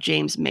murder of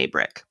James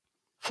Maybrick.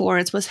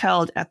 Florence was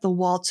held at the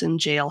Walton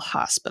Jail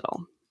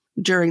Hospital.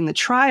 During the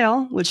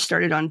trial, which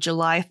started on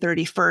July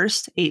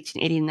 31st,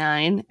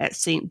 1889, at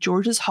St.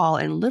 George's Hall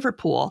in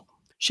Liverpool,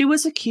 she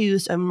was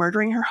accused of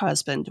murdering her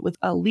husband with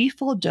a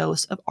lethal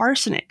dose of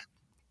arsenic,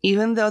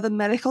 even though the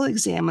medical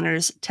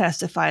examiners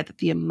testified that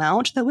the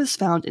amount that was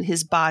found in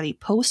his body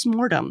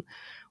post-mortem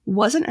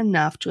wasn't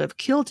enough to have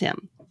killed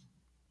him.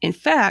 In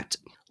fact,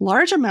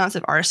 large amounts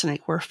of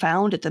arsenic were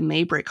found at the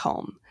Maybrick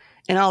home,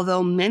 and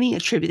although many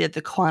attributed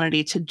the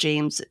quantity to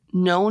James'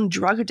 known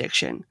drug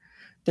addiction,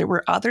 there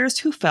were others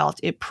who felt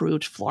it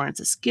proved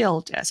Florence's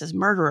guilt as his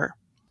murderer.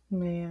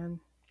 Man.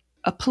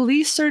 A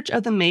police search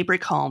of the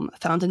Maybrick home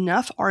found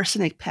enough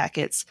arsenic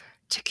packets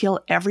to kill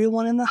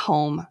everyone in the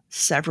home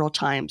several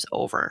times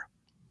over.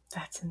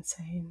 That's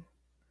insane.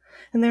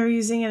 And they were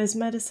using it as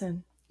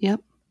medicine.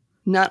 Yep.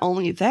 Not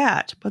only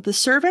that, but the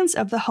servants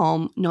of the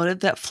home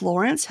noted that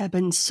Florence had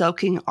been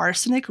soaking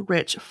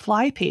arsenic-rich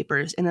fly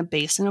papers in a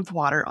basin of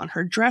water on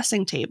her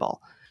dressing table,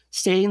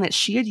 stating that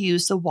she had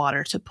used the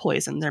water to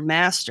poison their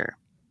master.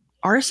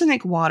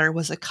 Arsenic water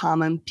was a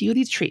common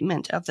beauty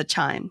treatment of the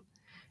time,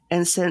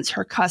 and since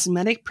her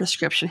cosmetic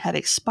prescription had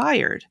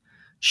expired,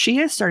 she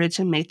had started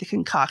to make the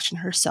concoction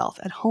herself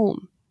at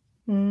home.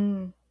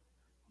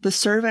 The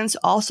servants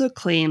also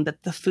claimed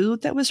that the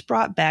food that was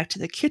brought back to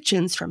the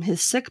kitchens from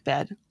his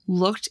sickbed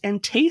looked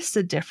and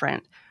tasted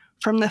different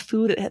from the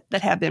food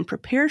that had been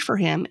prepared for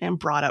him and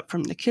brought up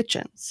from the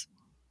kitchens.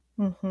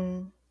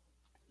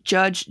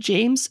 Judge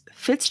James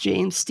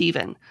Fitzjames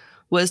Stephen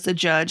was the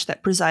judge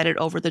that presided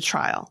over the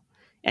trial,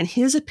 and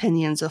his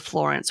opinions of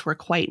Florence were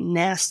quite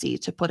nasty,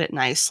 to put it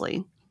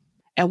nicely.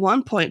 At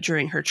one point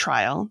during her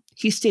trial,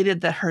 he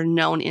stated that her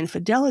known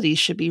infidelity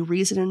should be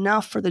reason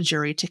enough for the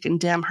jury to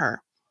condemn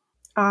her.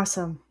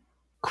 Awesome.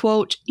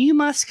 Quote, "You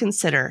must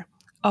consider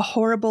a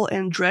horrible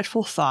and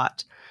dreadful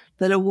thought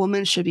that a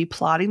woman should be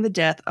plotting the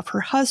death of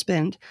her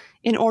husband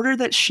in order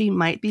that she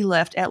might be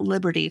left at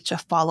liberty to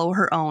follow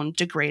her own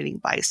degrading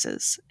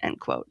vices," end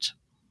quote.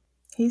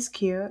 He's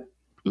cute.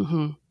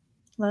 Mm-hmm.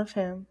 Love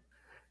him.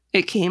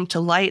 It came to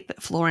light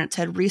that Florence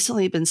had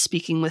recently been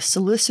speaking with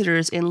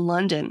solicitors in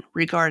London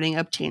regarding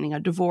obtaining a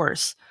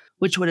divorce,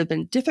 which would have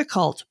been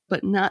difficult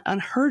but not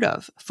unheard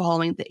of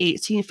following the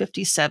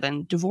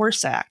 1857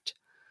 Divorce Act.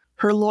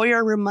 Her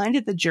lawyer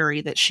reminded the jury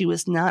that she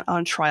was not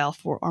on trial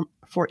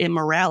for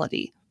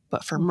immorality,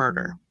 but for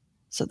murder.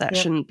 So that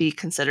shouldn't be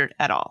considered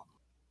at all.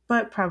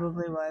 But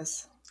probably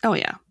was. Oh,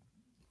 yeah.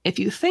 If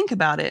you think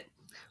about it,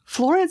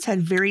 Florence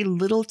had very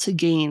little to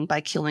gain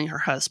by killing her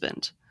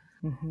husband.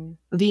 Mm-hmm.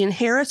 The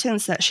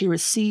inheritance that she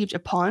received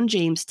upon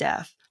James'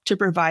 death to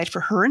provide for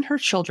her and her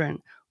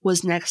children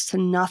was next to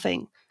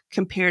nothing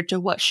compared to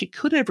what she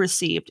could have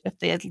received if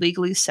they had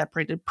legally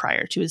separated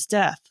prior to his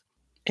death,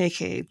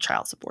 aka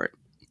child support.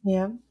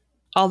 Yeah.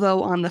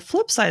 Although on the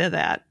flip side of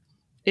that,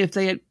 if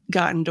they had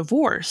gotten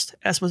divorced,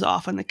 as was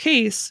often the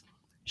case,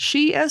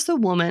 she as the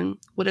woman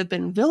would have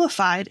been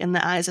vilified in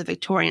the eyes of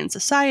Victorian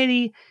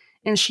society,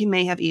 and she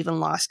may have even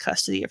lost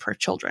custody of her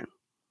children.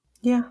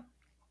 Yeah,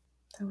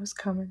 that was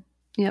coming.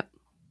 Yep.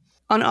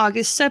 On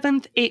August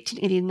 7th,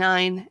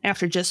 1889,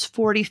 after just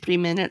 43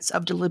 minutes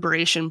of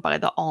deliberation by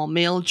the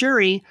all-male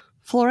jury,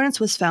 Florence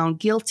was found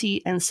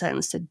guilty and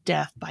sentenced to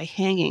death by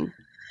hanging.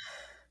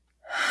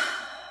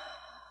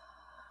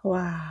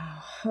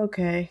 Wow.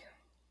 Okay.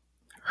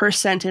 Her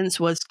sentence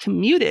was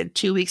commuted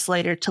 2 weeks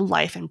later to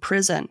life in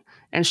prison,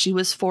 and she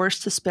was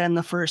forced to spend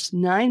the first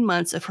 9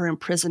 months of her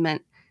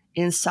imprisonment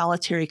in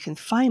solitary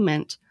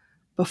confinement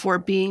before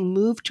being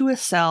moved to a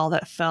cell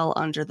that fell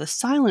under the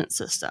silent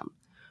system,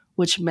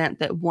 which meant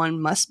that one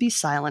must be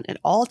silent at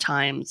all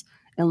times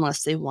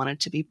unless they wanted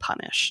to be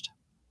punished.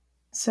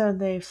 So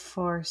they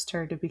forced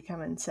her to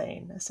become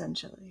insane,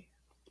 essentially.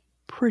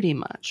 Pretty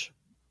much.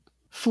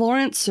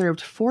 Florence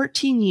served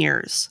 14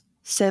 years,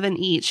 7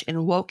 each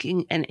in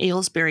Woking and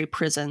Aylesbury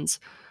prisons,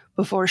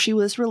 before she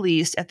was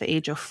released at the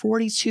age of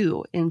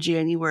 42 in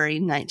January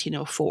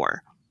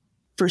 1904.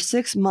 For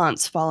 6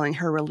 months following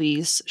her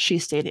release, she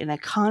stayed in a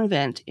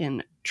convent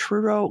in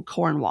Truro,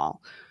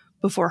 Cornwall,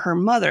 before her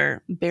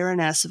mother,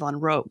 Baroness von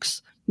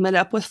Roques, met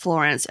up with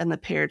Florence and the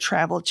pair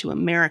traveled to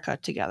America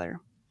together.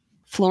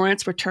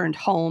 Florence returned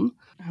home,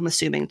 I'm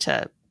assuming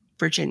to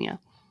Virginia.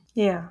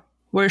 Yeah.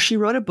 Where she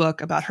wrote a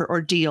book about her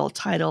ordeal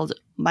titled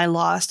My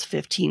Lost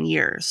 15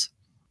 Years.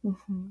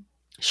 Mm-hmm.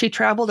 She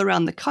traveled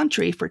around the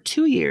country for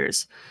 2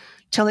 years,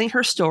 telling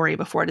her story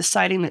before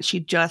deciding that she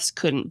just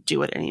couldn't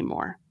do it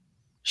anymore.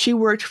 She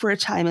worked for a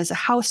time as a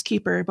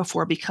housekeeper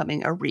before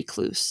becoming a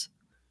recluse.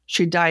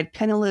 She died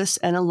penniless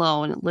and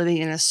alone, living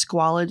in a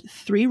squalid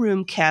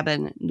 3-room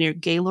cabin near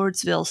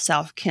Gaylordsville,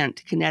 South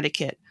Kent,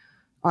 Connecticut,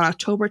 on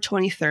October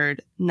 23,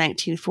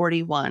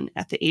 1941,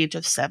 at the age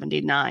of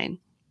 79.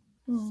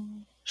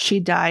 Mm. She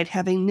died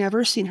having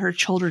never seen her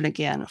children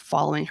again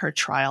following her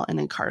trial and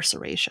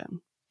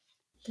incarceration.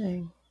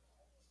 Dang.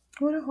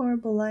 What a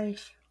horrible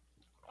life.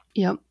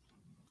 Yep.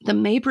 The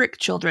Maybrick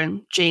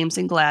children, James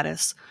and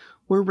Gladys,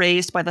 were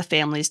raised by the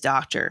family's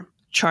doctor,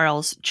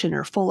 Charles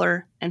Chinner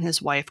Fuller, and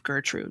his wife,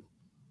 Gertrude.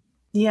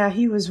 Yeah,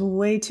 he was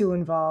way too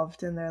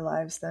involved in their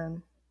lives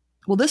then.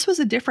 Well, this was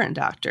a different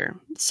doctor,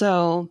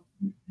 so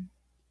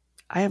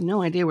I have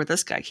no idea where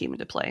this guy came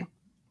into play.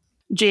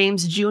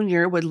 James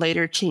Jr. would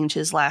later change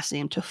his last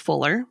name to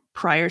Fuller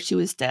prior to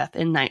his death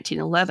in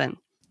 1911.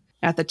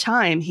 At the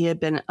time, he had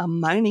been a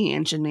mining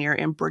engineer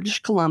in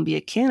British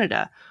Columbia,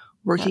 Canada,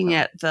 working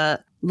at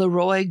the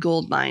Leroy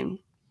gold mine.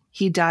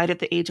 He died at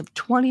the age of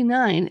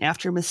 29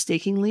 after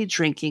mistakenly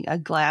drinking a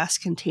glass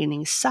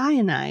containing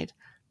cyanide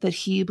that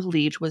he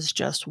believed was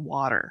just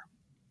water.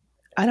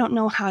 I don't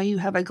know how you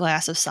have a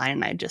glass of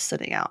cyanide just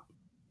sitting out.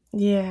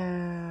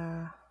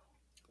 Yeah.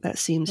 That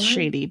seems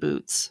shady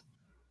boots.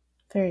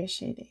 Very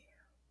shady.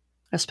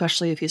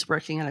 Especially if he's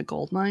working at a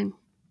gold mine.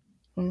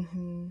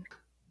 Mm-hmm.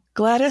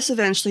 Gladys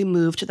eventually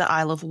moved to the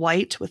Isle of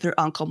Wight with her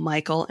Uncle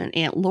Michael and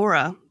Aunt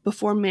Laura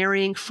before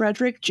marrying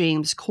Frederick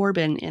James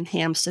Corbin in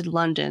Hampstead,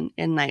 London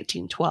in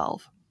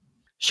 1912.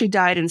 She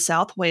died in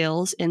South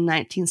Wales in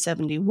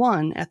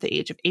 1971 at the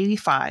age of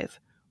 85,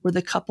 where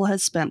the couple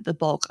had spent the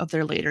bulk of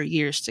their later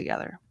years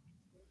together.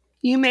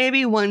 You may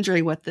be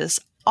wondering what this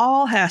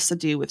all has to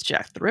do with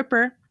Jack the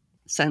Ripper,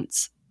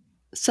 since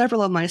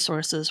several of my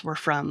sources were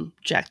from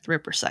Jack the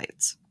Ripper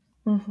sites.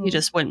 Mm-hmm. You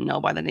just wouldn't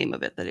know by the name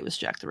of it that it was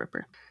Jack the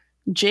Ripper.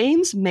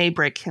 James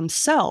Maybrick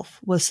himself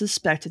was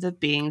suspected of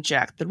being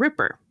Jack the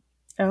Ripper.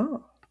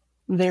 Oh.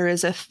 There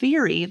is a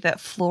theory that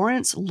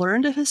Florence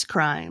learned of his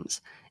crimes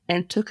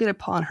and took it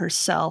upon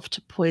herself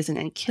to poison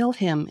and kill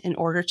him in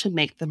order to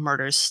make the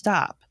murders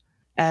stop,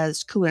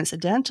 as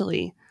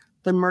coincidentally,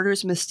 the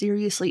murders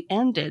mysteriously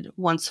ended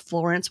once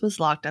Florence was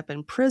locked up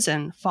in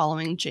prison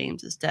following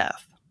James's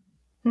death.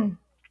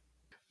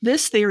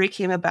 This theory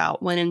came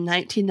about when in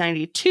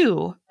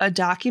 1992, a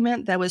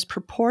document that was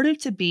purported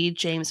to be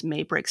James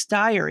Maybrick's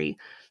diary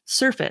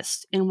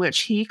surfaced in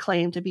which he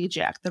claimed to be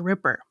Jack the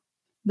Ripper.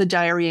 The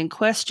diary in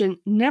question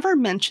never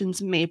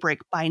mentions Maybrick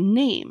by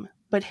name,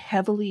 but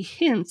heavily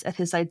hints at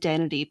his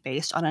identity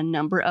based on a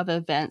number of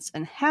events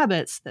and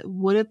habits that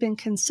would have been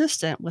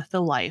consistent with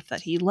the life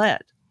that he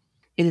led.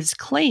 It is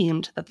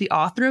claimed that the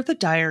author of the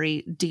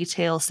diary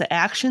details the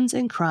actions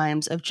and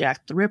crimes of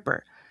Jack the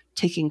Ripper,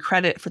 taking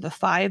credit for the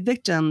 5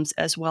 victims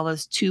as well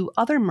as 2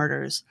 other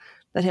murders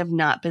that have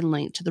not been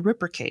linked to the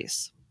Ripper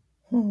case.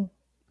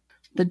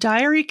 The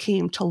diary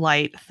came to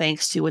light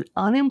thanks to an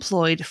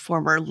unemployed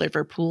former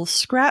Liverpool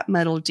scrap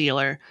metal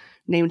dealer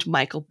named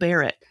Michael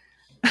Barrett.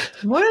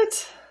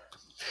 What?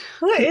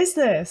 What is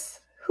this?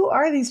 Who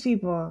are these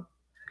people?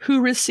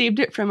 Who received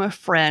it from a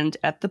friend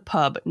at the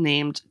pub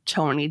named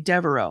Tony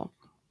Devereaux.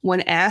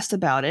 When asked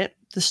about it,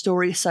 the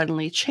story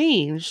suddenly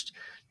changed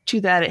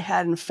to that it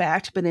had in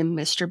fact been in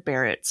Mr.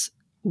 Barrett's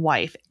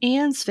wife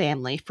Anne's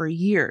family for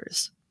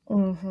years.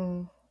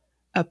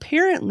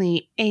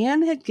 Apparently,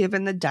 Anne had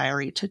given the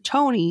diary to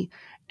Tony,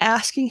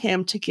 asking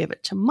him to give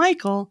it to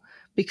Michael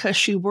because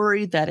she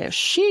worried that if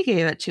she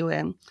gave it to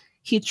him,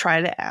 he'd try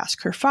to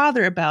ask her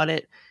father about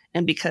it,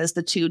 and because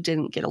the two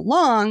didn't get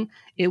along,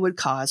 it would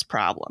cause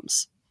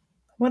problems.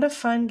 What a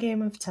fun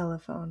game of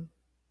telephone.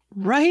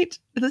 Right?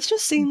 This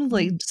just seems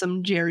like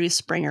some Jerry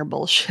Springer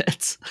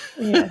bullshit.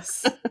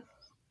 Yes.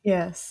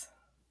 Yes.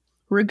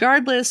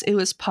 Regardless, it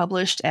was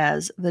published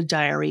as The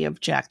Diary of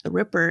Jack the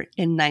Ripper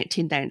in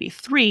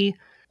 1993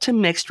 to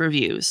mixed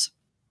reviews.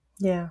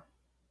 Yeah.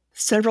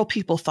 Several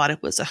people thought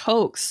it was a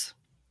hoax.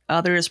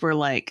 Others were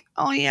like,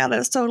 oh yeah,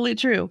 that's totally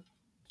true.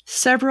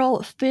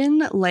 Several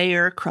thin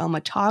layer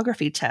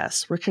chromatography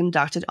tests were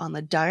conducted on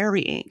the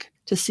diary ink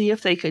to see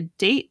if they could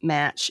date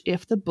match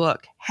if the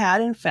book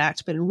had in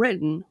fact been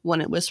written when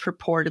it was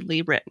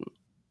purportedly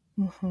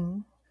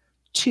written.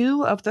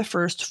 2 of the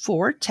first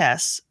 4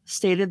 tests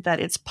stated that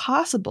it's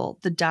possible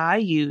the dye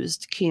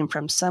used came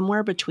from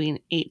somewhere between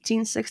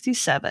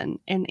 1867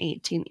 and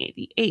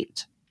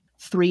 1888.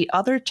 3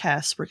 other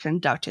tests were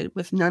conducted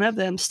with none of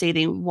them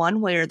stating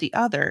one way or the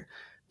other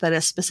that a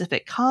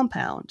specific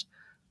compound,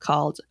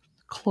 called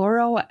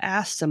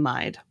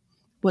chloroacetamide,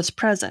 was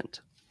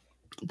present.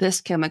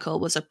 This chemical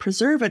was a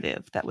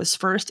preservative that was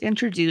first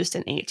introduced in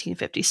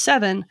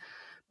 1857,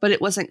 but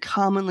it wasn't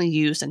commonly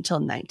used until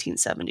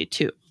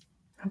 1972.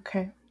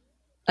 Okay.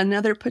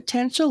 Another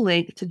potential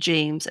link to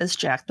James as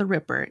Jack the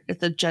Ripper is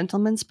the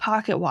gentleman's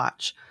pocket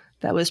watch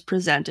that was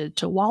presented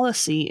to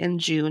Wallasey in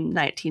June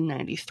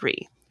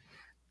 1993.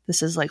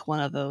 This is like one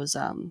of those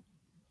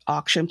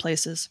auction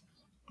places.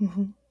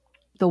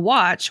 The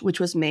watch, which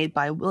was made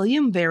by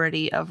William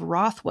Verity of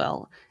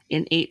Rothwell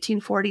in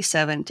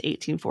 1847 to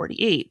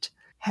 1848,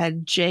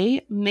 had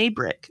J.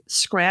 Maybrick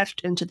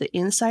scratched into the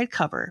inside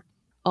cover,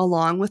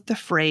 along with the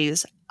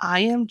phrase,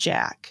 "I am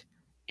Jack,"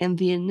 and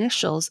the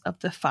initials of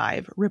the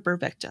 5 Ripper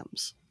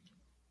victims.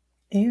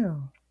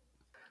 Ew.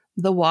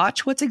 The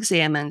watch was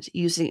examined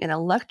using an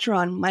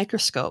electron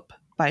microscope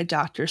by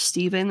Dr.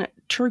 Stephen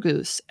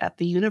Turgoose at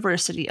the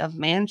University of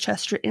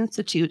Manchester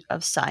Institute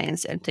of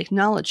Science and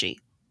Technology.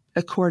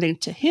 According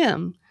to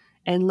him,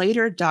 and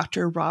later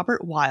Dr.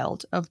 Robert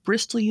Wild of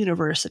Bristol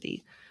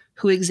University,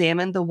 who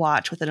examined the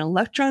watch with an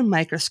electron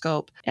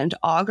microscope and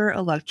auger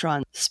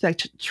electron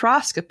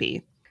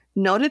spectroscopy,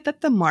 noted that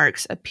the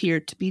marks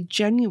appeared to be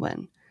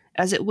genuine,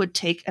 as it would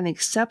take an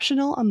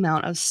exceptional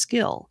amount of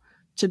skill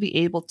to be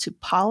able to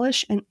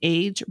polish and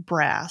age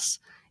brass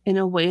in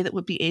a way that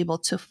would be able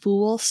to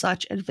fool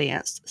such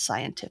advanced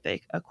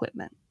scientific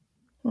equipment.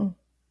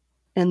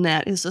 And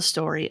that is the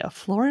story of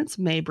Florence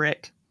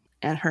Maybrick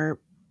and her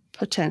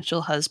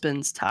potential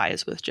husband's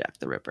ties with Jack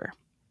the Ripper.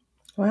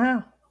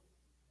 Wow.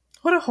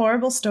 What a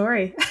horrible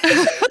story.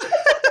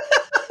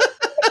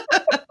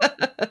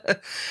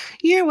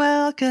 You're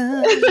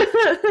welcome.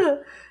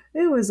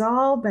 It was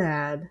all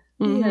bad.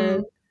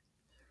 Yeah.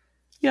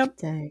 Yep.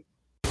 Dang.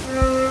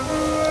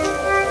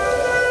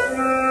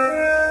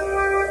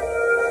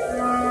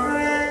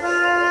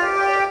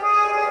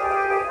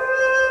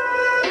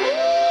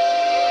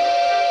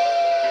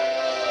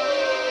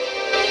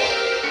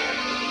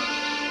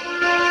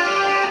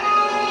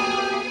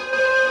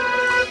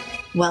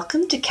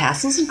 Welcome to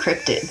Castles and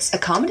Cryptids, a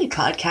comedy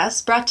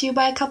podcast brought to you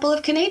by a couple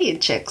of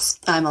Canadian chicks.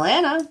 I'm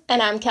Alana.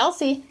 And I'm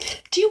Kelsey.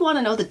 Do you want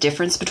to know the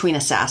difference between a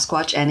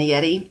Sasquatch and a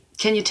Yeti?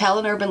 Can you tell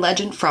an urban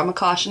legend from a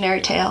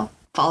cautionary tale?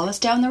 Follow us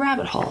down the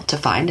rabbit hole to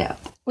find out.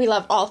 We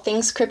love all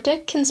things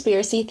cryptic,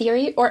 conspiracy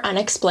theory, or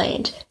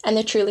unexplained, and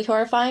the truly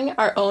horrifying,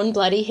 our own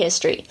bloody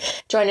history.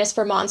 Join us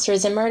for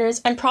monsters and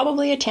murders, and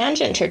probably a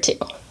tangent or two.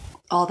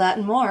 All that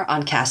and more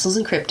on Castles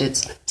and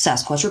Cryptids.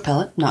 Sasquatch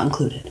repellent not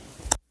included.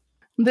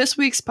 This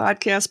week's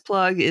podcast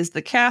plug is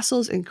the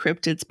Castles and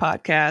Cryptids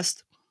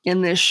podcast.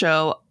 In this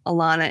show,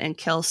 Alana and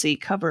Kelsey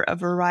cover a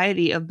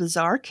variety of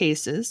bizarre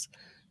cases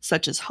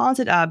such as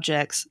haunted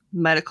objects,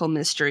 medical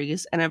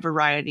mysteries, and a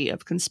variety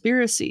of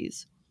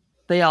conspiracies.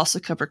 They also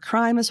cover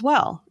crime as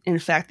well. In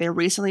fact, they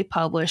recently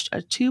published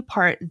a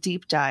 2-part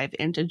deep dive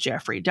into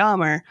Jeffrey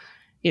Dahmer,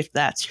 if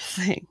that's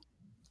your thing.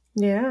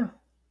 Yeah.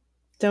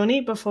 Don't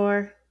eat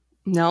before.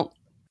 Nope.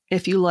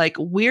 If you like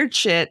weird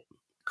shit,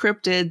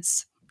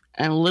 cryptids,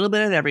 and a little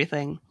bit of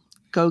everything,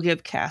 go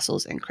give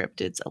Castles and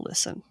Cryptids a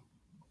listen.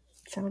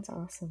 Sounds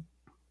awesome.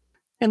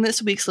 And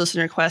this week's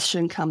listener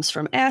question comes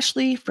from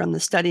Ashley from the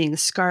Studying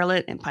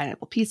Scarlet and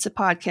Pineapple Pizza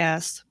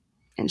podcast.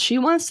 And she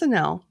wants to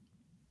know,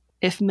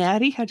 if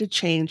Maddie had to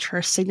change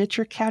her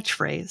signature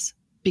catchphrase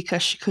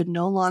because she could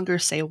no longer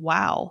say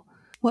wow,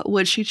 what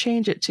would she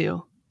change it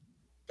to?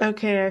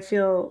 Okay, I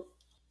feel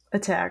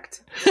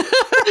attacked.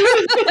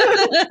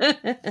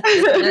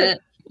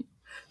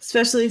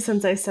 Especially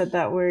since I said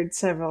that word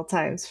several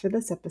times for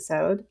this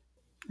episode.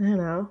 I don't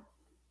know.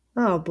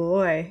 Oh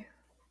boy.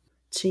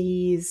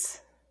 Jeez.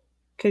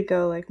 Could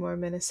go like more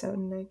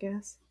Minnesotan, I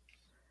guess.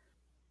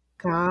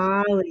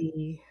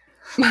 Golly.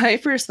 My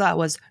first thought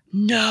was,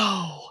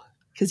 no,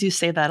 because you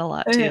say that a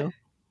lot too.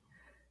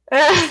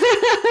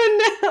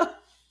 No.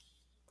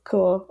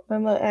 Cool.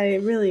 I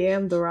really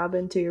am the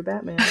Robin to your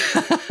Batman.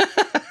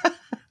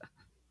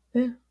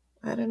 Yeah,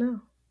 I don't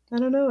know. I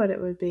don't know what it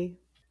would be.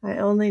 I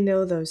only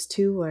know those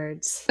 2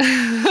 words.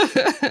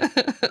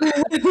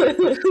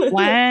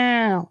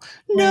 Wow.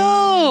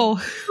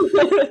 No.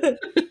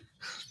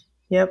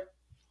 Yep.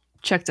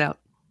 Checked out.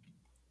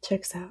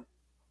 Checks out.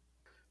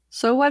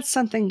 So what's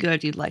something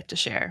good you'd like to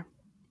share?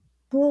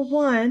 Well,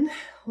 one,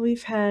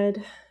 we've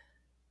had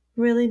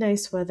really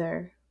nice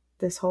weather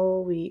this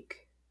whole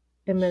week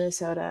in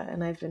Minnesota,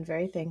 and I've been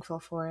very thankful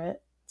for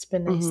it. It's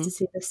been nice to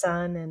see the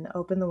sun and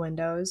open the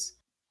windows.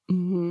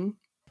 Mm-hmm.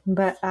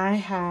 But I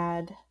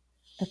had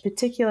a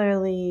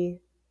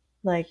particularly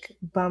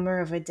bummer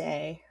of a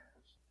day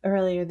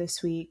earlier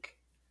this week,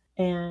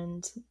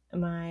 and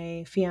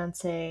my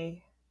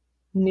fiance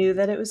knew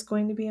that it was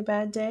going to be a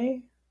bad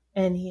day,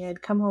 and he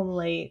had come home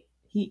late.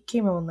 He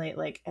came home late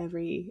like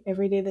every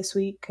day this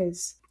week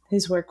because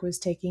his work was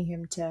taking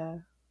him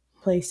to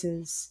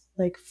places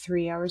like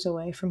 3 hours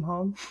away from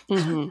home.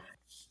 Mm-hmm.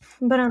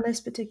 But on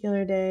this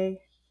particular day,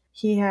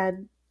 he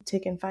had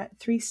taken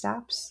 3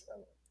 stops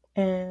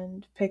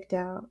and picked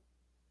out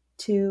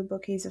 2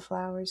 bouquets of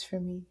flowers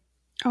for me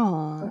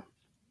Aww.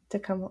 to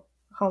come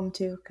home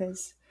to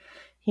because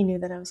he knew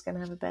that I was going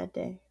to have a bad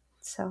day.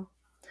 So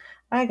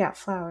I got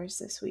flowers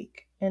this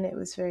week, and it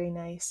was very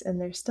nice. And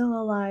they're still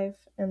alive,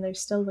 and they're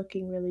still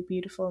looking really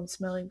beautiful and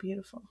smelling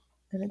beautiful.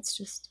 And it's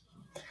just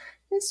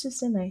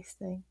a nice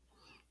thing.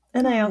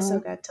 And I also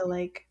got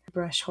to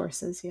brush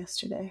horses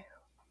yesterday,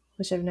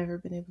 which I've never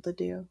been able to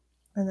do.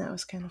 And that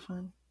was kind of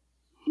fun.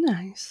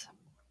 Nice.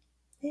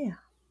 Yeah.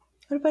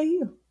 What about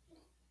you?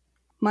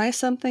 My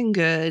something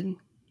good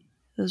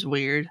is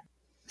weird.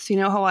 So you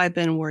know how I've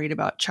been worried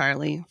about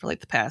Charlie for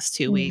the past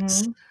 2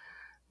 weeks?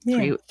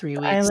 Yeah. 3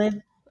 The weeks.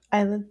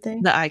 eyelid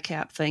thing? The eye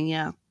cap thing,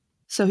 yeah.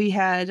 So he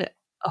had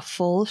a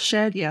full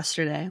shed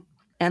yesterday,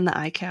 and the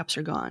eye caps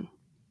are gone.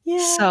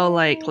 Yeah. So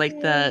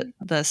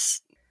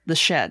the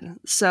shed.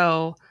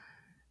 So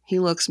he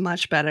looks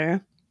much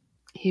better.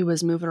 He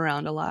was moving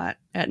around a lot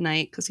at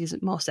night because he's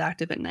most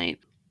active at night.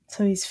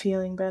 So he's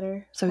feeling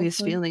better. So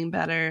he's feeling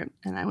better,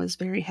 and I was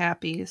very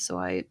happy. So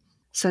I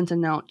sent a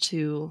note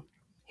to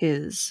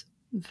his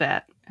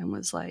vet and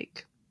was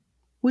like,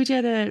 we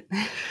did it.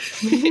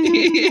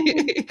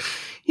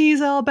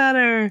 He's all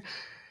better.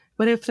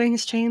 But if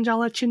things change, I'll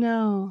let you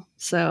know.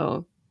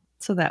 So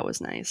that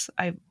was nice.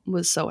 I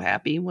was so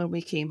happy when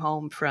we came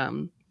home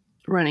from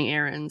running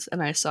errands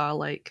and I saw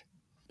the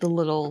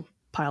little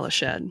pile of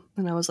shed.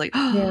 And I was like,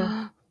 oh.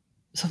 Yeah.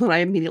 So then I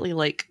immediately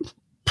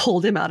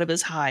pulled him out of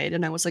his hide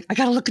and I was like, I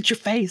gotta look at your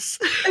face.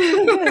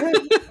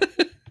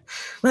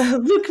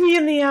 Look me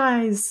in the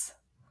eyes.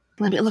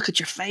 Let me look at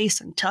your face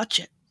and touch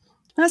it.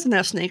 That's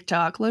enough snake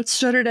talk. Let's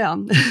shut her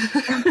down.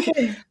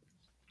 Okay.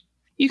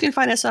 You can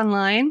find us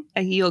online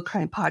at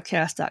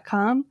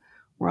YieldCrimePodcast.com.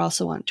 We're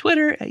also on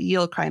Twitter at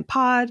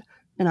YieldCrimePod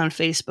and on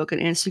Facebook and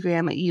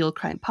Instagram at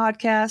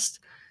YieldCrimePodcast.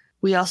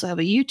 We also have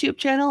a YouTube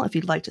channel if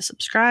you'd like to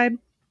subscribe.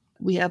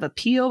 We have a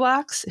P.O.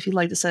 Box if you'd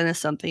like to send us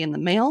something in the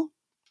mail.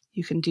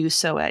 You can do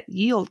so at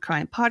Yield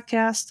Crime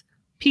Podcast,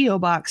 P.O.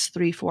 Box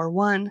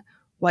 341,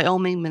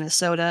 Wyoming,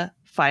 Minnesota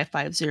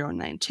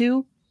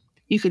 55092.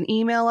 You can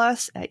email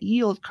us at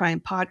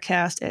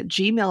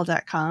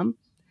yieldcrimepodcast@gmail.com.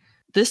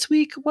 This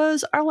week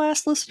was our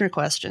last listener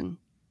question.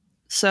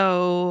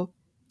 So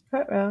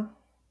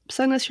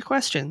send us your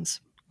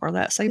questions or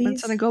that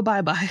segment's going to go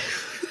bye-bye.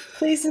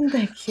 Please and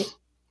thank you.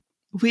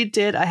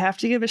 I have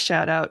to give a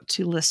shout out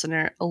to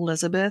listener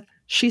Elizabeth.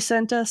 She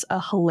sent us a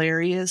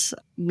hilarious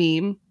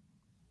meme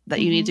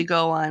that you need to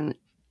go on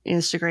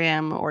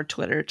Instagram or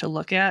Twitter to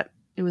look at.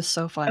 It was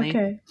so funny.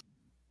 Okay.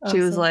 Awesome.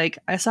 She was like,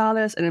 I saw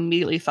this and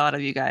immediately thought of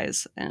you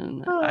guys.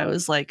 And I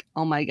was like,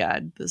 oh my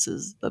God, this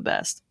is the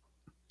best.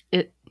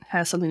 It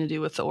has something to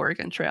do with the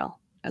Oregon Trail.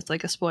 That's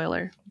a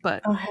spoiler,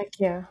 but oh heck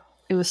yeah.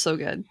 It was so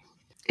good.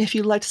 If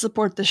you'd like to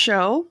support the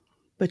show,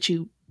 but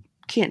you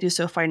can't do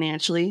so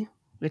financially,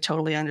 we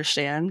totally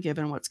understand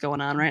given what's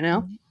going on right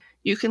now.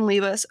 You can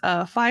leave us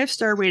a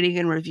 5-star rating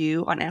and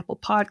review on Apple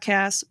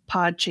Podcasts,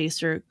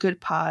 Podchaser, Good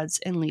Pods,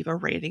 and leave a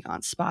rating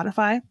on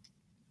Spotify.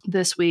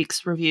 This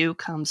week's review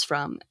comes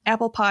from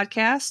Apple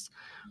Podcasts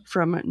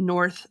from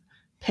North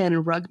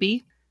Penn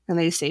Rugby, and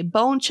they say,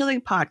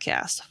 bone-chilling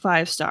podcast,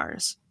 5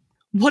 stars.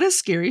 What a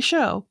scary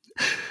show.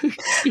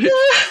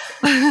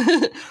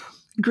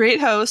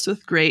 Great host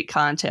with great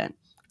content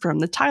from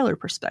the Tyler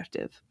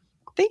perspective.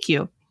 Thank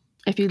you.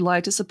 If you'd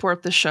like to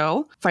support the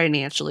show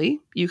financially,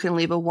 you can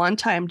leave a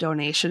one-time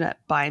donation at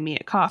Buy Me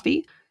a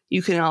Coffee.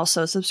 You can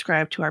also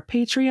subscribe to our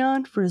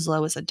Patreon for as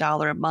low as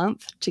 $1 a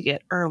month to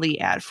get early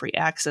ad-free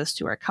access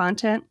to our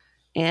content.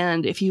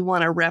 And if you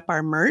want to rep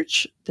our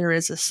merch, there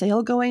is a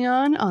sale going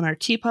on our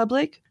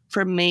TeePublic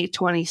from May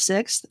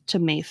 26th to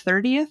May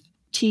 30th.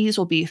 Teas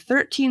will be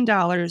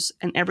 $13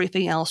 and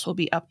everything else will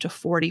be up to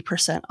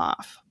 40%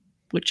 off,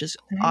 which is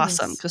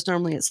awesome because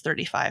normally it's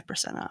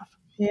 35% off.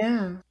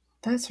 Yeah,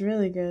 that's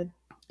really good.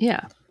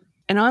 Yeah.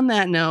 And on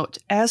that note,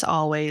 as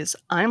always,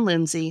 I'm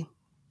Lindsay.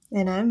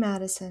 And I'm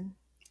Madison.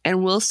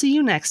 And we'll see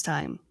you next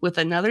time with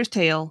another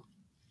tale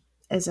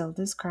as old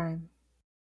as crime.